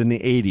 It's in the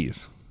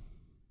 80s.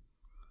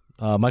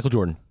 Michael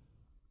Jordan.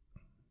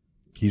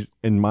 He's,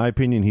 in my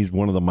opinion, he's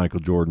one of the Michael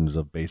Jordans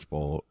of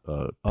baseball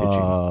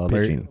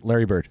pitching.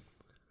 Larry Bird.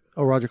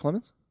 Oh, Roger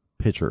Clemens?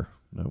 Pitcher.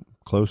 Nope.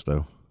 Close,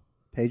 though.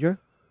 Pedro?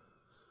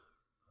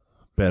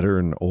 Better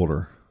and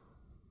older.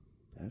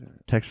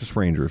 Texas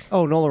Rangers.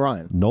 Oh, Nolan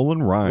Ryan.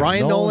 Nolan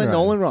Ryan.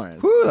 Nolan Ryan.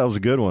 Whew, that was a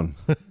good one.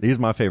 He's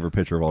my favorite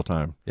pitcher of all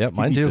time. Yep,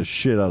 mine He beat too. the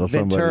shit out of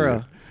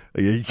Ventura.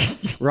 somebody.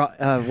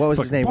 What was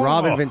his name?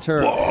 Robin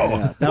Ventura.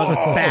 Yeah, that was a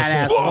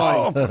badass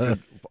fight.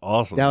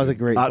 Awesome. That was a dude.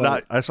 great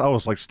fight. I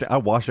was like, I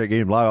watched that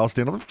game live. I was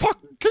standing up,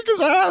 fucking kick his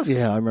ass.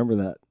 Yeah, I remember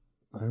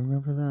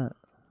that.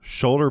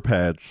 Shoulder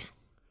pads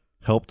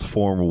helped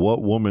form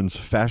what woman's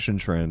fashion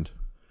trend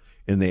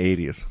in the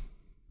 80s?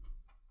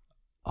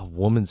 A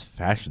woman's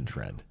fashion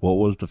trend. What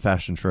was the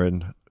fashion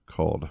trend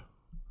called?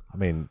 I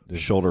mean,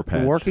 Shoulder The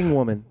pads. working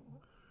woman.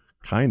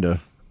 Kinda.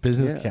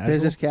 business Yeah, casual.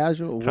 business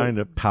casual.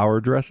 Kinda. Power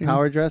dressing.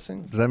 Power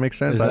dressing. Does that make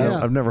sense? Is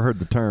that- I've never heard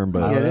the term,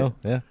 but I Get don't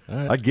it? know. Yeah. All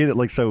right. I get it.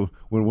 Like, so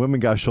when women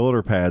got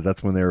shoulder pads,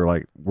 that's when they were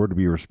like, were to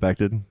be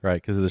respected.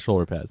 Right, because of the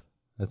shoulder pads.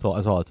 That's all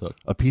it took.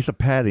 A piece of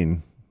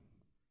padding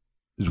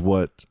is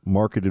what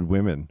marketed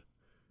women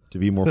to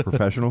be more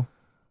professional.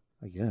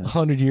 I guess.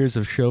 100 years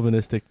of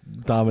chauvinistic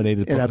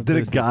dominated. And Did a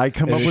business. guy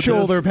come up And with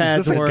shoulder this? pads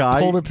Was this a were- guy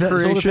shoulder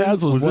creation?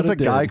 pads was what this a it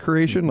did. guy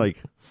creation? Like,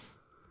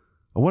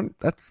 I want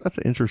that's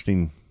an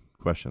interesting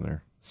question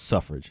there.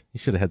 Suffrage. You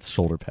should have had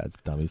shoulder pads,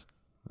 dummies.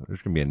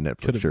 There's gonna be a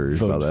Netflix Could've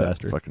series about voted that.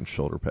 faster. Fucking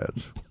shoulder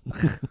pads.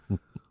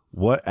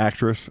 What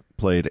actress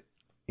played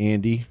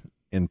Andy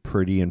in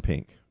Pretty in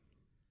Pink?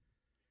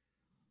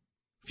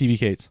 Phoebe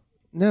Cates.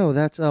 No,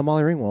 that's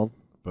Molly Ringwald.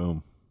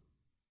 Boom.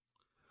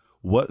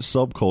 What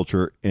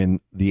subculture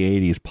in the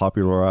 80s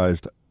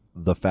popularized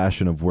the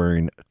fashion of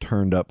wearing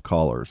turned up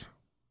collars?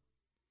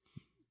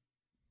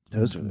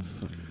 Those are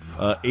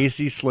the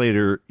AC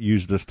Slater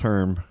used this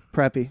term.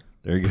 preppy.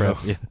 There you go.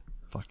 Yeah.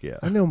 Fuck yeah.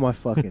 I know my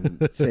fucking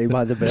Saved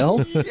by the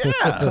Bell. Yeah.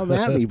 Come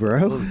at me, bro.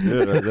 That was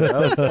good.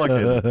 Right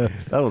there.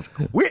 That was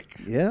quick.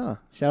 Yeah.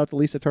 Shout out to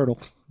Lisa Turtle.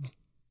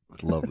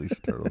 Love Lisa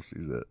Turtle.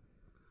 She's it.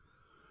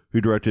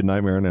 Who directed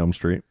Nightmare on Elm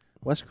Street?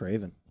 Wes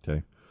Craven.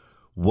 Okay.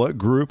 What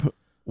group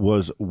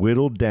was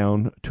whittled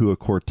down to a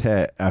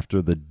quartet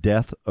after the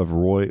death of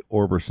Roy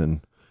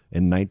Orbison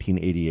in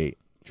 1988?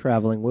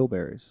 Traveling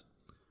Wilburys.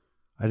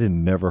 I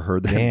didn't never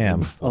heard that. Damn. name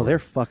before. Oh, they're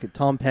fucking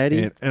Tom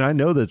Petty. And I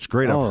know that's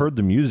great. Oh, I've heard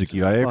the music. I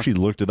fuck- actually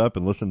looked it up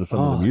and listened to some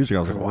of the Oh, music. I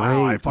was like,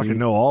 wow, I great, fucking dude.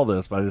 know all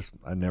this, but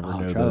I never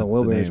know Traveling the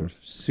Wilburys names. are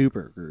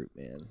super group,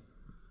 man.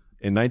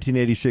 In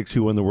 1986,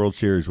 who won the World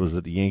Series? Was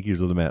it the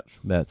Yankees or the Mets?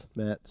 Mets.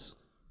 Mets.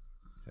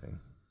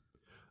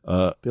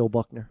 Okay. Bill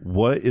Buckner.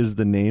 What is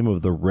the name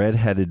of the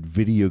red-headed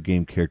video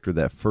game character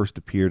that first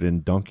appeared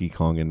in Donkey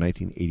Kong in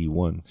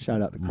 1981?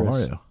 Shout out to Chris.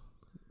 Mario.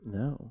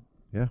 No.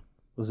 Yeah.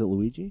 Was it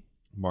Luigi?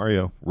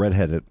 Mario.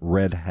 Red-headed.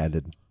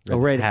 Red-headed. Oh,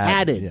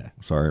 red-hatted. Yeah.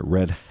 Sorry,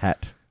 red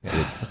hat.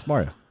 That's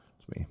Mario.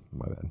 It's me.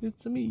 My bad.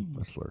 It's me.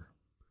 A slur.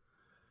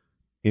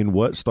 In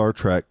what Star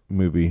Trek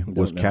movie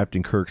was know.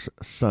 Captain Kirk's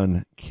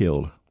son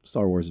killed?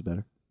 Star Wars is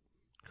better.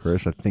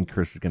 Chris, I think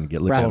Chris is going to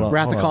get licked. Wrath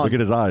at him. of Khan. Look at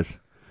his eyes.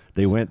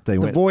 They went. The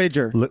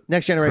Voyager. Look-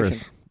 Next Generation.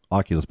 Chris,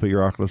 Oculus. Put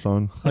your Oculus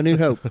on. A New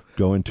Hope.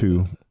 Go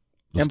into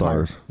the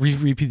Empire. stars.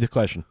 Repeat the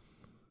question.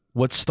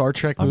 What Star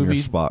Trek I'm movie?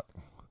 your Spock.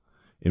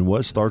 In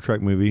what Star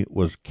Trek movie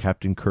was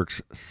Captain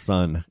Kirk's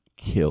son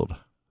killed?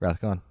 Wrath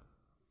of Khan.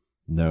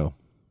 No.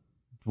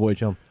 Voyage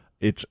Home.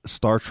 It's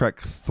Star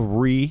Trek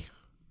 3.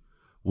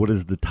 What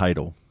is the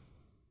title?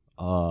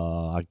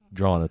 I'm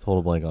drawing a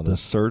total blank on The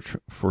this. Search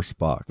for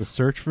Spock. The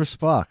Search for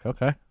Spock.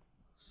 Okay.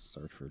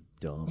 Search for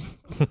dumb.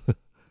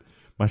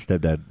 My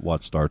stepdad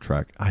watched Star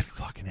Trek. I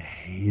fucking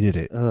hated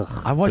it. Ugh.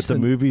 I But watched the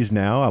movies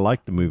now, I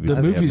like the movies. The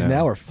they have movies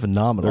now are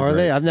phenomenal. Are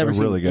they? I've never They're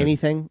seen really good.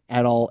 anything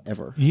at all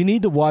ever. You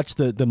need to watch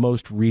the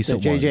most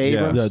recent The ones. J.J.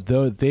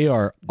 Abrams? They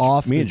are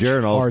off. Me and the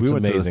Jared, charts we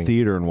went to the amazing.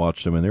 theater and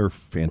watched them, and they were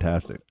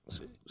fantastic.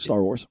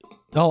 Star Wars.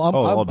 Oh,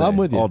 all day. I'm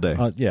with you. All day.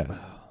 Yeah.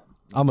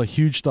 I'm a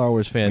huge Star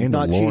Wars fan.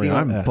 Not cheating.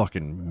 I'm Yeah.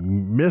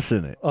 fucking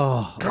missing it.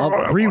 Oh, I'll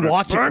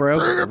rewatch it, bro.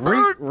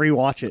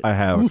 Rewatch it. I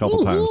have a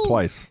couple times,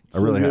 twice. I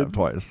So really good. have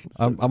twice.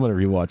 I'm going to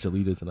rewatch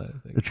Alita tonight, I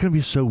think. It's gonna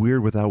be so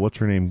weird without what's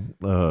her name,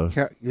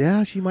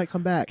 Yeah, she might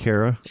come back.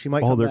 Kara. She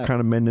might Oh, come they're back.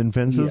 kind of mending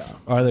fences. Yeah.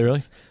 Are they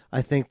really?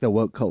 I think the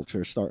woke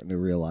culture is starting to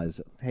realize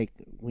that, hey,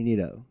 we need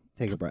to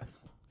take a breath.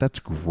 That's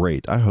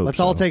great. I hope. Let's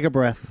so. all take a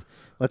breath.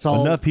 Let's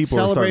all Enough people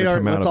are celebrate starting to our.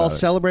 come out Let's all about it.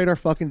 celebrate our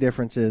fucking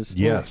differences.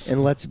 Yes.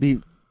 and let's be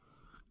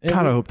And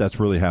God, I we- hope that's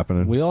really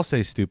happening. We all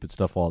say stupid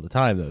stuff all the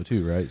time, though,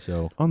 too, right?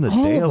 So on the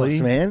All of daily,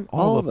 us, man.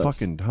 all All the of us.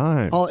 fucking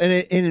time. Oh,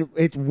 and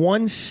it's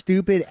one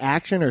stupid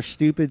action or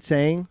stupid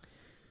saying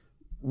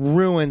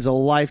ruins a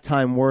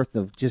lifetime worth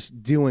of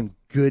just doing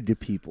good to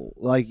people.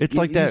 Like It's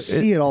like you that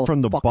see it all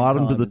from the fucking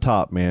bottom to the times.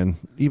 top, man.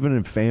 Even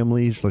in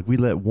families, like we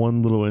let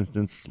one little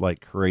instance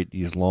like create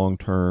these long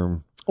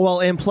term.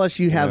 Well, and plus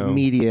you have know.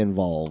 media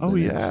involved. Oh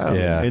and yeah.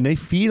 Yeah. and they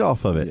feed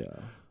off of it.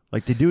 Yeah.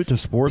 Like they do it to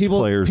sports People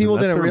players. people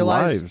and that's didn't their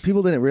realize. lives.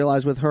 People didn't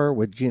realize with her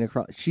with Gina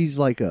Cross. She's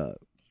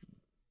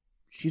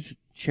a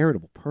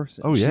charitable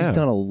person. Oh, yeah. She's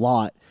done a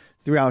lot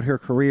throughout her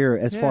career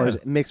as far Yeah.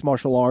 as mixed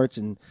martial arts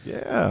and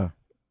Yeah.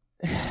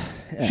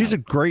 yeah. She's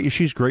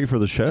great for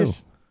the show.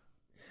 Just-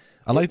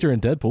 I liked her in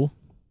Deadpool.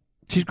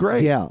 she's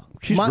great. Yeah.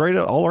 She's great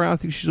all around. I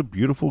think she's a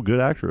beautiful, good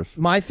actress.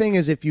 My thing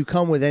is if you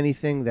come with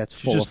anything that's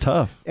She's full just of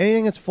tough.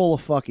 anything that's full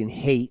of fucking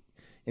hate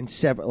and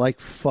separate, like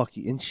fuck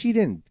you, and she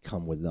didn't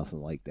come with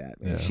nothing like that.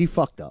 Man. Yeah. She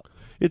fucked up.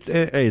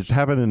 It's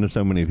happening to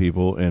so many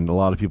people, and a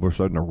lot of people are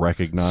starting to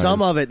recognize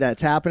Some of it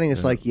that's happening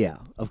is like like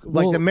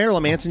Well- the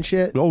Marilyn Manson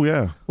shit. Oh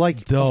yeah,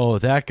 Like Though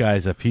that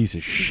guy's a piece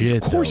of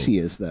shit. of course though. he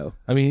is though.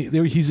 I mean,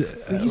 he's.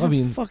 He's I a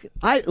mean, fucking.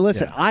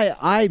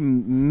 I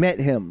met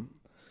him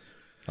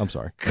I'm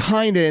sorry.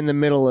 kind of in the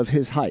middle of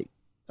his height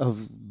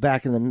of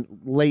back in the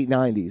late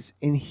 '90s,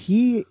 and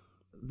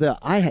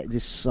I had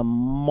just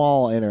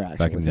small interaction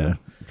back with in him.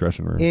 the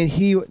dressing room.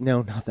 And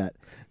no, not that.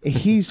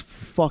 He's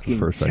fucking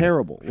First second.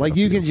 terrible. Like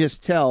you can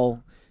just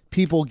tell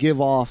people give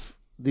off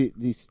they're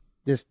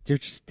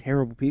just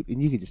terrible people,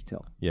 and you can just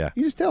tell. Yeah.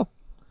 You just tell.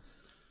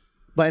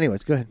 But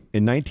anyways, go ahead.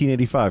 In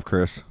 1985,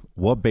 Chris,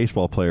 what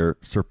baseball player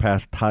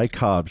surpassed Ty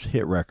Cobb's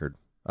hit record?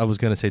 I was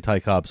gonna say Ty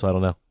Cobb, so I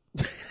don't know.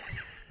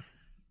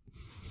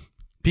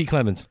 Pete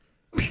Clemens,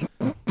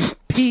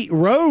 Pete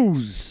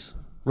Rose.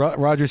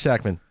 Roger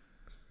Sackman,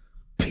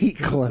 Pete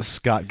Clemens.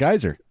 Scott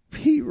Geiser,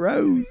 Pete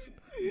Rose.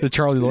 the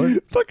Charlie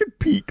Lord, Fucking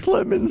Pete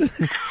Clemens.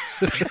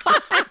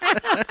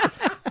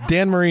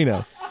 Dan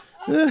Marino.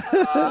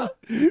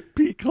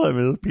 Pete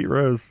Clemens. Pete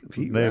Rose.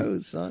 Pete Name.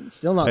 Rose, son.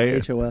 Still not Hey.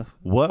 HOF.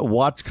 What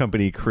watch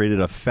company created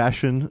a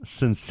fashion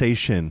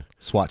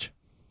Swatch.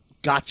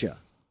 Gotcha.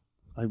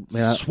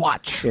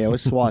 Swatch. Yeah, it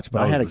was Swatch, but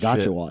That I had a was the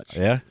gotcha shit. watch.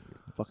 Yeah.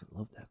 I fucking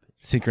love that bitch.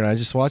 Synchronize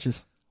your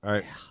swatches. All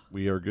right,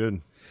 we are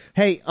good.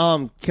 Hey,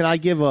 can I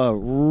give a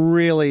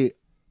really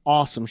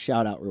awesome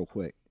shout out real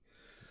quick?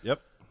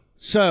 Yep.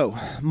 So,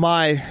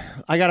 I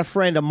got a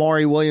friend,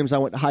 Amari Williams, I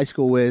went to high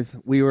school with.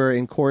 We were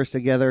in chorus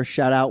together.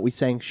 Shout out. We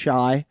sang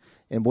Shy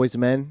and Boys to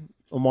Men.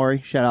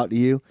 Amari, shout out to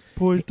you.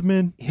 Boys to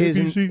Men.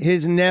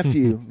 His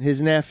nephew,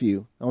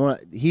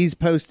 he's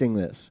posting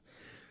this.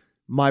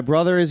 My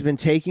brother has been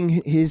taking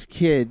his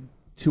kid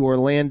to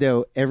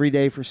Orlando every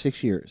day for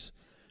 6 years.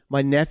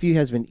 My nephew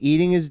has been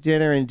eating his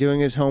dinner and doing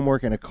his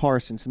homework in a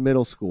car since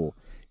middle school.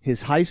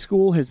 His high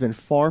school has been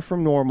far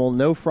from normal.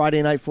 No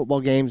Friday night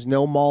football games,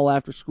 no mall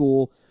after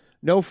school,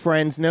 no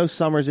friends, no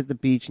summers at the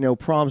beach, no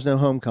proms, no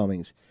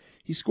homecomings.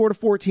 He scored a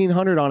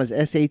 1400 on his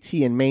SAT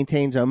and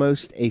maintains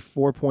almost a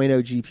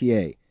 4.0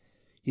 GPA.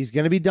 He's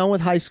going to be done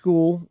with high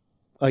school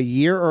a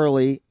year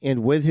early,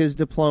 and with his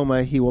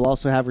diploma, he will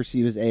also have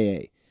received his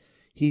AA.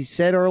 He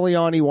said early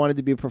on he wanted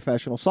to be a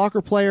professional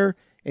soccer player,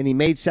 and he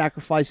made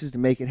sacrifices to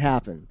make it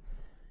happen.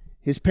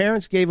 His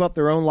parents gave up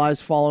their own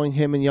lives following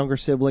him and younger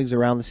siblings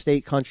around the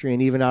state, country,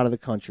 and even out of the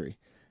country.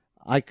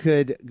 I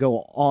could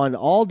go on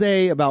all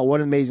day about what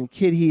an amazing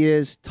kid he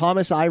is.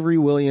 Thomas Ivory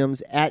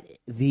Williams, at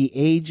the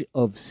age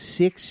of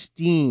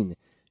 16,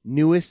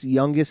 newest,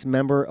 youngest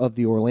member of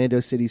the Orlando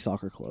City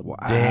Soccer Club. Wow.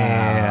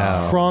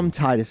 Damn. From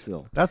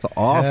Titusville. That's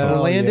awesome. Hell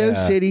Orlando yeah.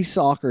 City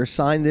Soccer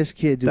signed this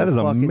kid to That a is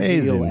fucking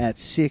amazing. deal at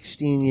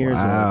 16 years old.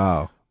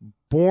 Wow.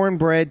 Born,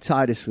 bred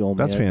Titusville,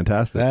 man. That's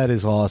fantastic. That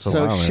is awesome.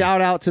 So Wow, man.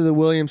 shout out to the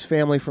Williams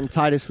family from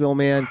Titusville,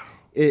 man.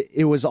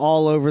 It was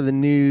all over the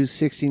news.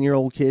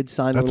 16-year-old kid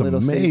signed That's to Orlando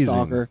City amazing.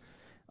 Soccer.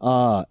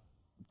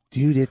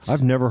 Dude, it's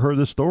I've never heard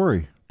this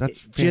story. That's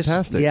just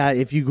fantastic. yeah.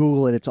 If you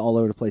Google it, it's all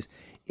over the place.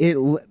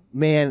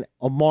 Man,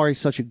 Amari's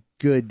such a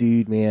good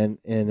dude, man,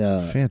 and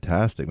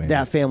Fantastic, man.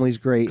 that family's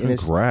great.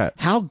 Congrats.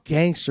 And how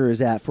gangster is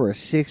that for a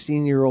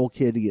 16-year-old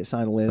kid to get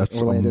signed to That's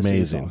Orlando City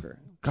amazing. Soccer?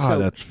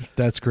 God, So-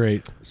 That's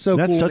great. so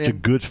that's cool, such a man.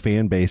 good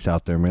fan base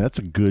out there, man. That's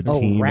a good Oh,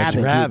 team. That's a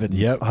good- Rabid,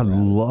 yep. I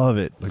love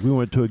it. Like we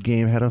went to a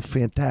game, had a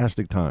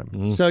fantastic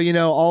time. So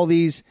all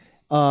these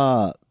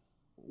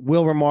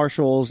Wilbur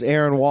Marshalls,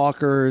 Aaron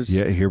Walkers.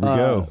 Yeah, here we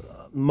go.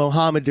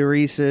 Mohamed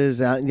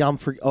Darises.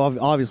 I'm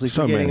obviously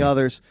So forgetting many.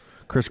 others.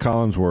 Chris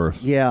Collinsworth.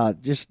 Yeah,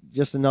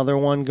 just another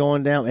one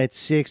going down at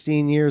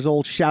 16 years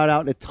old. Shout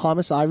out to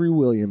Thomas Ivory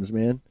Williams,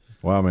 man.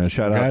 Wow, man.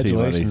 Shout out to you,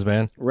 buddy. Congratulations,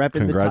 man. Repping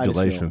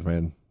Congratulations, the Titusville.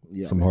 man.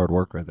 Yeah, Some man. hard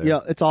work right there.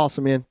 Yeah, it's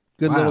awesome, man.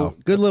 Good Wow. little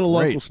That's local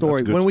great.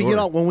 story. That's a good When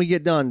story. we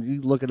get done,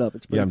 you look it up.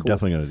 It's pretty Yeah, I'm cool.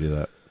 definitely going to do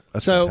that.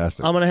 That's So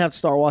fantastic. I'm gonna have to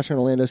start watching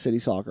Orlando City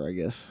Soccer, I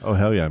guess. Oh,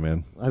 hell yeah,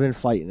 man. I've been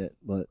fighting it,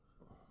 but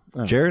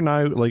Jared and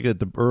I, like at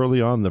the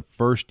early on the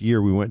first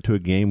year we went to a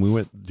game,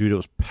 dude, it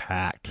was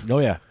packed. Oh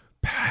yeah.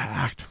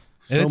 Packed.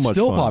 And So it's much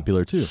still fun.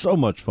 popular, too. So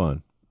much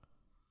fun.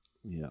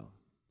 yeah.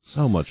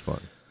 So much fun.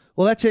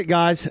 Well, that's it,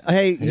 guys.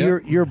 Hey,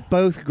 Yep. you're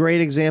both great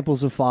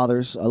examples of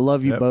fathers. I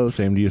love you Yep, both.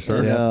 same to you,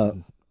 sir.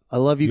 And, I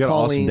love you, You got an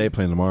Colleen. awesome day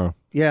planned tomorrow.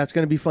 Yeah, it's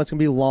going to be fun. It's going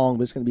to be long,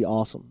 but it's going to be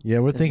awesome. Yeah,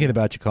 we're thinking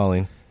about you,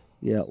 Colleen.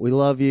 Yeah, we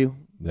love you.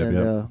 Yep, and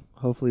yep.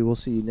 hopefully we'll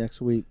see you next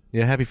week.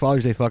 Yeah, happy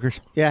Father's Day, fuckers.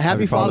 Yeah,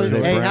 happy Father's Day.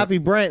 Hey, Brent. happy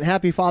Brent.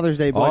 Happy Father's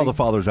Day, buddy. All the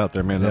fathers out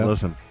there, man, that Yep.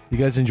 listen. You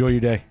guys enjoy your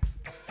day.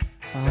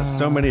 Got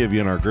so many of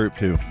you in our group,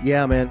 too.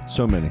 Yeah, man.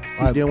 So many.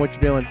 Keep doing what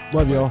you're doing.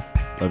 Love y'all.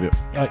 Love you.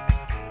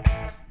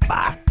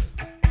 Bye.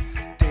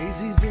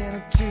 Daisies in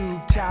a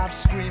tube top,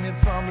 screaming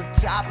from the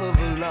top of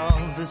her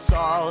lungs. This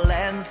all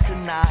ends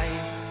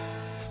tonight.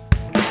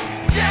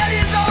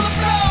 Daddy's on the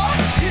floor,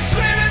 he's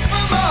screaming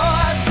for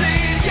more.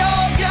 Saying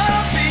you're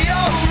gonna be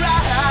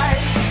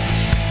alright.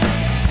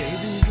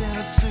 Daisies in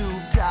a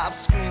tube top,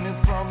 screaming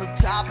from the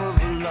top of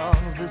her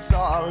lungs. This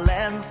all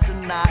ends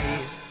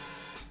tonight.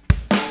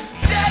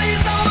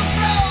 Daddy's on the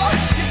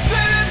floor,